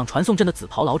那执掌传送阵的紫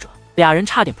袍老者，俩人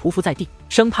差点匍匐在地，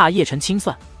生怕叶辰清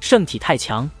算。圣体太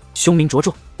强，凶名卓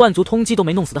著，万族通缉都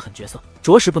没弄死的狠角色，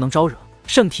着实不能招惹。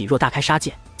圣体若大开杀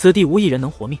戒，此地无一人能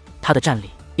活命，他的战力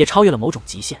也超越了某种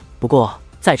极限。不过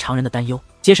在常人的担忧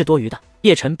皆是多余的，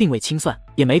叶辰并未清算，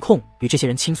也没空与这些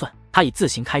人清算。他已自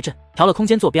行开阵，调了空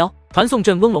间坐标，传送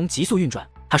阵翁龙急速运转，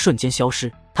他瞬间消失。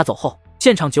他走后，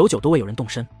现场久久都未有人动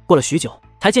身。过了许久，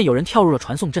才见有人跳入了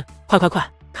传送阵。快，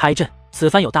开阵！此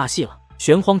番有大戏了。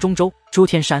玄荒中州，诸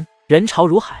天山，人潮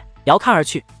如海，遥看而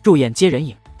去，入眼皆人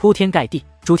影，铺天盖地。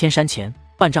诸天山前，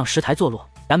万丈石台坐落，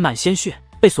染满鲜血，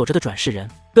被锁着的转世人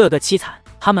个个凄惨，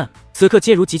他们此刻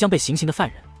皆如即将被行刑的犯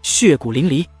人，血骨淋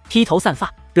漓，披头散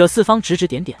发，惹四方指指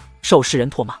点点，受世人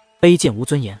唾骂，卑贱无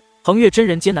尊严。横越真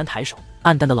人艰难抬手，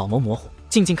暗淡的老眸模糊，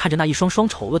静静看着那一双双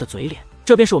丑恶的嘴脸。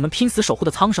这便是我们拼死守护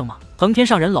的苍生吗？横天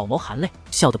上人老眸含泪，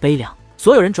笑得悲凉。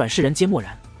所有人转世人皆默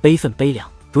然，悲愤悲凉。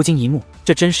如今一幕，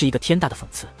这真是一个天大的讽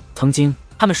刺。曾经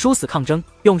他们殊死抗争，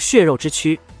用血肉之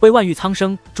躯为万域苍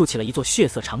生筑起了一座血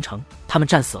色长城。他们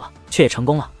战死了，却也成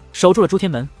功了，守住了诸天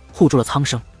门，护住了苍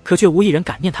生。可却无一人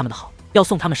感念他们的好，要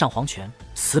送他们上黄泉。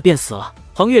死便死了。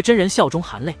横越真人笑中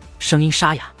含泪，声音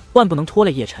沙哑，万不能拖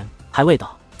累叶辰。还未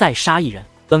到，再杀一人。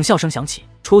冷笑声响起，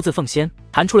出自凤仙，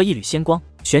弹出了一缕仙光，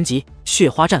旋即血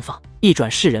花绽放，一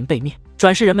转世人被灭。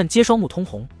转世人们皆双目通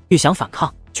红，欲想反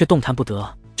抗，却动弹不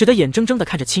得，只得眼睁睁地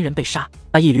看着亲人被杀。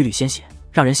那一缕缕鲜血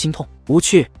让人心痛，无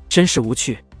趣，真是无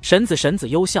趣。神子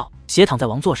幽笑，斜躺在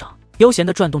王座上，悠闲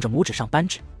地转动着拇指上扳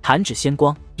指，弹指仙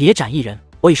光，也斩一人。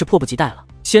我已是迫不及待了。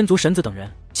仙族神子等人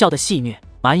笑得戏谑，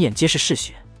满眼皆是嗜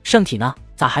血。圣体呢？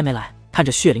咋还没来？看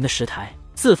着血淋的石台，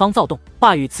四方躁动，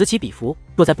话语此起彼伏。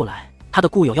若再不来，他的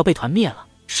故友要被团灭了。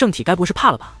圣体该不是怕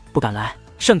了吧？不敢来。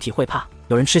圣体会怕？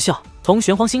有人嗤笑。从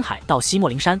玄黄星海到西莫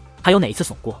灵山，还有哪一次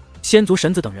怂过？仙族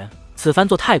神子等人此番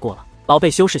做太过了，老辈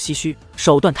修士唏嘘，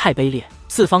手段太卑劣。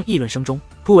四方议论声中，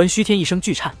突闻虚天一声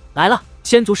巨颤，来了！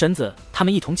仙族神子他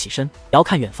们一同起身，遥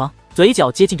看远方，嘴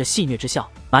角接近着戏谑之笑，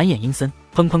满眼阴森。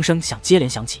砰砰声响接连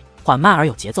响起，缓慢而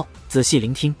有节奏。仔细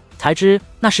聆听，才知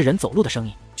那是人走路的声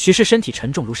音。许是身体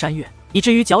沉重如山岳，以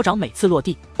至于脚掌每次落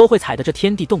地都会踩得这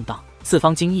天地动荡。四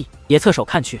方惊异，也侧手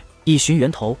看去，一寻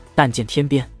源头，但见天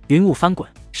边云雾翻滚，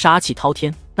杀气滔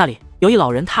天。那里有一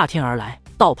老人踏天而来，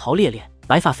道袍猎猎，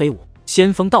白发飞舞，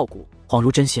仙风道骨，恍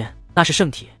如真仙。那是圣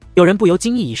体。有人不由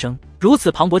惊异一声，如此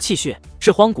磅礴气血，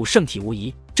是荒古圣体无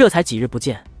疑。这才几日不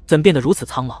见，怎变得如此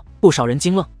苍老？不少人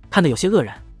惊愣，看得有些愕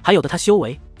然。还有的他修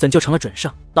为怎就成了准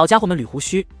圣？老家伙们捋胡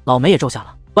须，老眉也皱下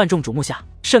了。万众瞩目下，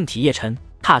圣体叶辰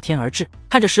踏天而至，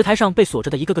看着石台上被锁着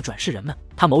的一个个转世人们，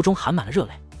他眸中含满了热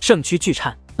泪，圣躯巨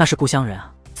颤。那是故乡人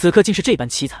啊，此刻竟是这般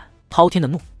凄惨。滔天的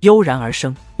怒悠然而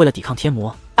生，为了抵抗天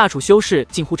魔，大楚修士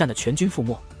近乎战得全军覆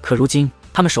没。可如今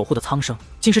他们守护的苍生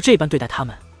竟是这般对待他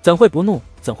们，怎会不怒？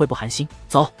怎会不寒心？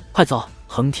走，快走！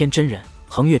恒天真人、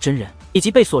恒月真人以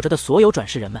及被锁着的所有转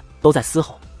世人们都在嘶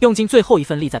吼，用尽最后一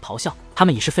份力在咆哮。他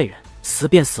们已是废人，死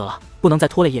便死了，不能再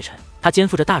拖累叶辰。他肩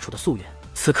负着大楚的夙愿，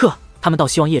此刻他们倒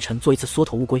希望叶辰做一次缩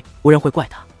头乌龟，无人会怪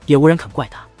他，也无人肯怪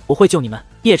他。我会救你们。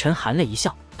叶辰含泪一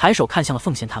笑，抬手看向了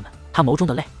凤仙他们，他眸中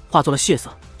的泪化作了血色，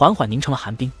缓缓凝成了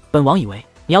寒冰。本王以为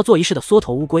你要做一世的缩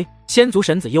头乌龟。仙族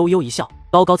神子悠悠一笑，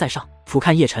高高在上俯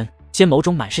瞰叶辰，仙眸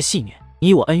中满是戏谑。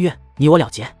你我恩怨，你我了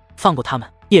结，放过他们。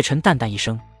叶辰淡淡一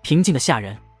声，平静的吓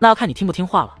人。那要看你听不听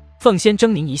话了。凤仙狰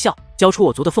狞一笑，交出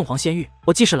我族的凤凰仙玉，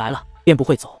我既是来了，便不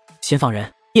会走。先放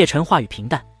人。叶辰话语平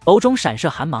淡，眸中闪射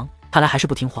寒芒，看来还是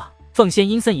不听话。凤仙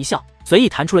阴森一笑，随意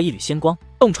弹出了一缕仙光，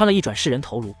洞穿了一转世人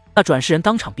头颅，那转世人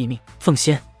当场毙命。凤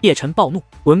仙，叶辰暴怒，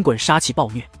滚滚杀气暴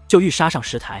虐，就欲杀上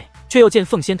石台，却又见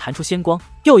凤仙弹出仙光，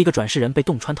又一个转世人被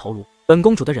洞穿头颅。本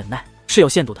公主的忍耐是有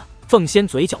限度的。凤仙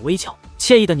嘴角微翘，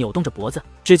惬意地扭动着脖子，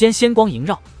指尖仙光萦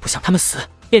绕，不想他们死，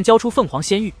便交出凤凰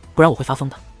仙玉，不然我会发疯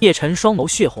的。叶辰双眸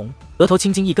血红，额头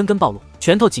青筋一根根暴露，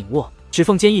拳头紧握，指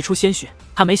缝间溢出鲜血。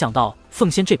他没想到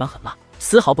凤仙这般狠辣，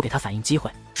丝毫不给他反应机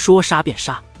会，说杀便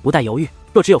杀，不带犹豫。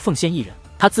若只有凤仙一人，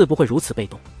他自不会如此被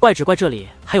动。怪只怪这里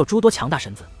还有诸多强大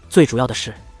神子，最主要的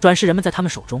是转世人们在他们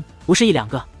手中不是一两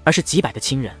个，而是几百个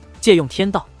亲人。借用天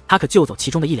道，他可救走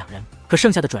其中的一两人，可剩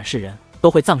下的转世人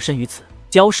都会葬身于此。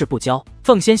交是不交？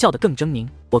凤仙笑得更狰狞，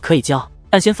我可以交，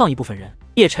但先放一部分人。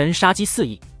叶辰杀机四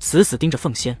溢，死死盯着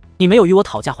凤仙，你没有与我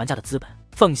讨价还价的资本。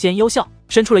凤仙幽笑，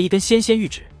伸出了一根纤纤玉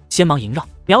指，仙芒萦绕，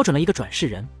瞄准了一个转世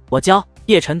人。我交！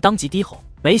叶辰当即低吼，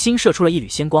眉心射出了一缕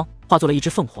仙光，化作了一只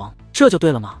凤凰。这就对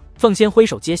了吗？凤仙挥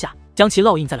手接下，将其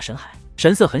烙印在了神海，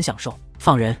神色很享受。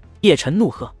放人！叶辰怒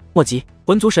喝。莫急！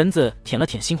魂族神子舔了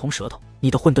舔猩红舌头，你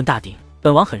的混沌大鼎，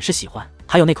本王很是喜欢，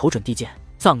还有那口准地剑。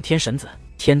藏天神子，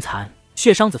天残。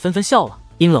血商子纷纷笑了，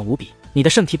阴冷无比。你的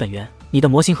圣体本源，你的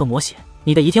魔心和魔血，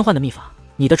你的移天换的秘法，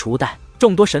你的储物袋。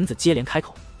众多神子接连开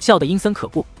口，笑得阴森可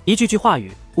怖，一句句话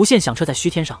语无限响彻在虚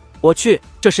天上。我去，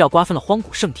这是要瓜分了荒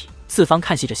古圣体！四方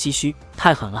看戏着唏嘘，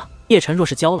太狠了。叶辰若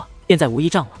是交了，便再无依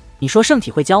仗了。你说圣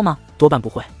体会交吗？多半不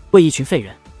会，为一群废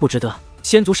人，不值得。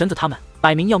仙族神子他们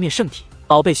摆明要灭圣体，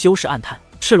宝贝修士暗叹，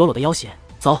赤裸裸的要挟。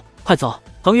走，快走！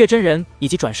恒月真人以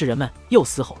及转世人们又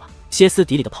嘶吼了，歇斯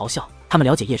底里的咆哮。他们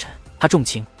了解叶辰，他重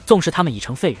情，纵使他们已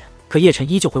成废人，可叶辰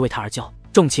依旧会为他而交。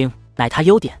重情乃他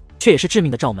优点，却也是致命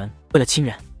的罩门。为了亲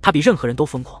人，他比任何人都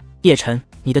疯狂。叶辰，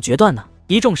你的决断呢？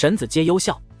一众神子皆幽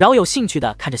笑，饶有兴趣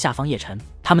地看着下方叶辰，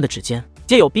他们的指尖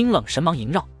皆有冰冷神芒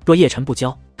萦绕。若叶辰不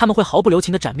交，他们会毫不留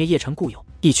情地斩灭叶辰固有。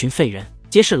一群废人，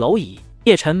皆是蝼蚁。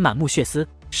叶辰满目血丝，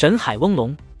神海翁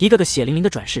龙，一个个血淋淋的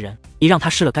转世人，已让他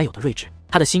失了该有的睿智。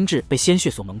他的心智被鲜血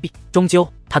所蒙蔽，终究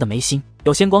他的眉心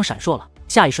有仙光闪烁了。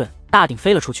下一瞬，大鼎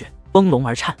飞了出去，崩龙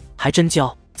而颤，还真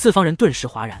交！四方人顿时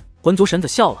哗然，魂族神子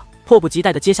笑了，迫不及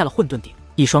待地接下了混沌鼎，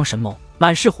一双神眸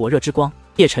满是火热之光。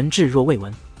叶辰置若未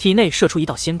闻，体内射出一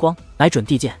道仙光，乃准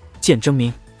地剑。剑争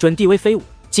鸣，准地威飞舞，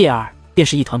继而便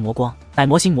是一团魔光，乃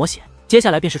魔心魔血。接下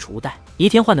来便是储物袋，移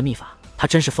天换的秘法。他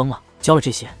真是疯了，教了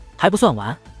这些还不算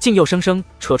完，竟又生生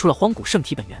扯出了荒古圣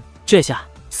体本源。这下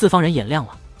四方人眼亮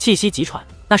了，气息急喘。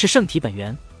那是圣体本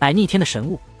源，乃逆天的神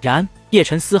物。然叶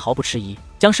辰丝毫不迟疑，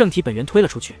将圣体本源推了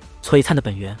出去。璀璨的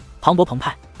本源，磅礴澎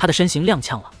湃，他的身形踉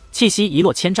跄了，气息一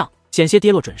落千丈，险些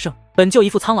跌落准圣。本就一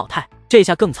副苍老态，这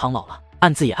下更苍老了，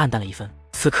暗自也暗淡了一分。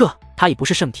此刻他已不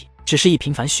是圣体，只是一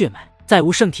平凡血脉，再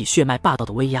无圣体血脉霸道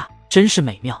的威压，真是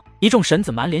美妙。一众神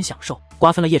子满脸享受，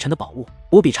瓜分了叶辰的宝物，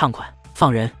无比畅快。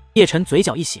放人！叶辰嘴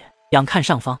角一血，仰看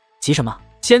上方，急什么？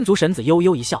仙族神子悠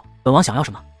悠一笑，本王想要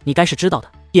什么，你该是知道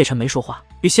的。叶辰没说话，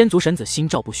与仙族神子心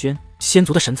照不宣。仙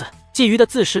族的神子觊觎的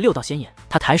自是六道仙眼，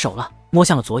他抬手了，摸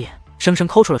向了左眼，生生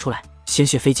抠出了出来，鲜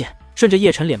血飞溅，顺着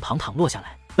叶辰脸庞淌落下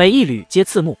来，每一缕皆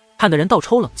刺目，看得人倒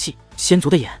抽冷气。仙族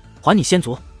的眼，还你仙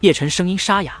族！叶辰声音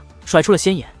沙哑，甩出了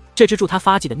仙眼，这只助他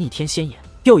发迹的逆天仙眼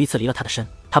又一次离了他的身。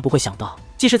他不会想到，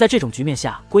即使在这种局面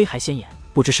下归还仙眼，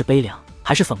不知是悲凉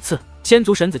还是讽刺。仙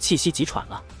族神子气息急喘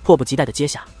了，迫不及待地接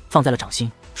下，放在了掌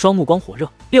心，双目光火热。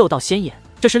六道仙眼，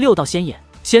这是六道仙眼，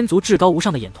仙族至高无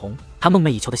上的眼瞳，他梦寐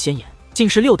以求的仙眼，竟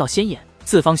是六道仙眼。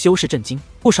四方修士震惊，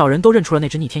不少人都认出了那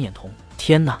只逆天眼瞳。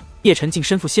天哪，叶辰竟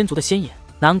身负仙族的仙眼，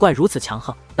难怪如此强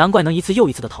横，难怪能一次又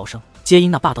一次的逃生，皆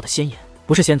因那霸道的仙眼。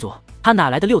不是仙族，他哪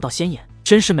来的六道仙眼？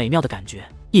真是美妙的感觉。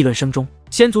议论声中，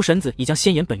仙族神子已将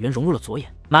仙眼本源融入了左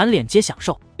眼，满脸皆享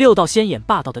受。六道仙眼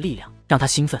霸道的力量让他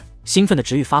兴奋，兴奋的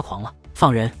直欲发狂了。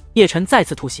放人！叶辰再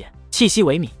次吐血，气息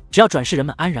萎靡，只要转世人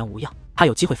们安然无恙，他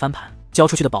有机会翻盘。交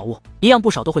出去的宝物一样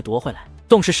不少都会夺回来，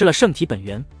纵使失了圣体本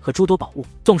源和诸多宝物，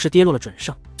纵使跌落了准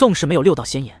圣，纵使没有六道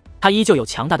仙眼，他依旧有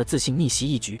强大的自信逆袭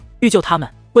一局。欲救他们，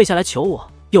跪下来求我。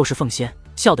又是凤仙，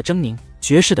笑得狰狞，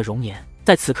绝世的容颜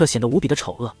在此刻显得无比的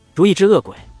丑恶，如一只恶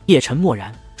鬼。叶辰默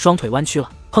然，双腿弯曲了，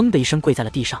砰的一声跪在了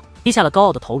地上，低下了高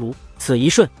傲的头颅。此一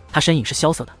瞬，他身影是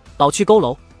萧瑟的，老去佝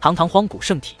偻，堂堂荒古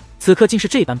圣体，此刻竟是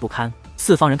这般不堪。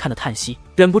四方人看得叹息，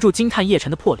忍不住惊叹叶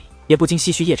辰的魄力，也不禁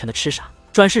唏嘘叶辰的痴傻。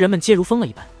转世人们皆如疯了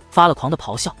一般，发了狂的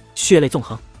咆哮，血泪纵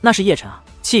横。那是叶辰啊，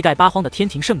气概八荒的天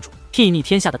庭圣主，睥睨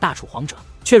天下的大楚皇者，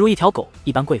却如一条狗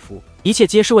一般跪服，一切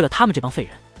皆是为了他们这帮废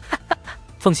人。哈哈哈！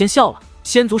凤仙笑了，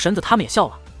仙族神子他们也笑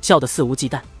了，笑得肆无忌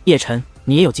惮。叶辰，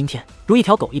你也有今天，如一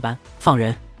条狗一般。放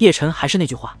人！叶辰还是那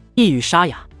句话，一语沙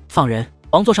哑。放人！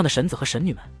王座上的神子和神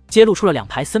女们揭露出了2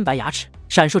排森白牙齿，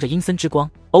闪烁着阴森之光，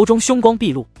眸中凶光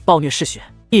毕露，暴虐嗜血，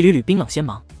一缕缕冰冷仙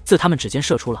芒自他们指尖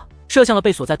射出了，射向了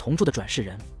被锁在铜柱的转世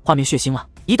人。画面血腥了，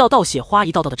一道道血花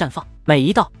一道道的绽放，每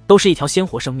一道都是一条鲜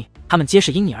活生命，他们皆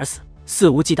是因你而死。肆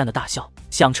无忌惮的大笑，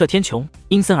响彻天穹，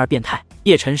阴森而变态。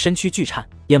叶辰身躯剧颤，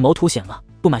眼眸凸显了，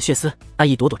布满血丝，那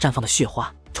一朵朵绽放的血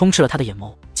花充斥了他的眼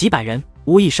眸。几百人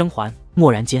无一生还。蓦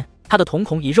然间，他的瞳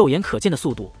孔以肉眼可见的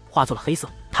速度化作了黑色，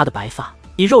他的白发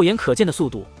以肉眼可见的速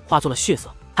度化作了血色，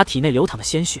他体内流淌的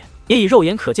鲜血也以肉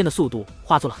眼可见的速度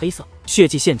化作了黑色。血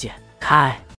迹现解开。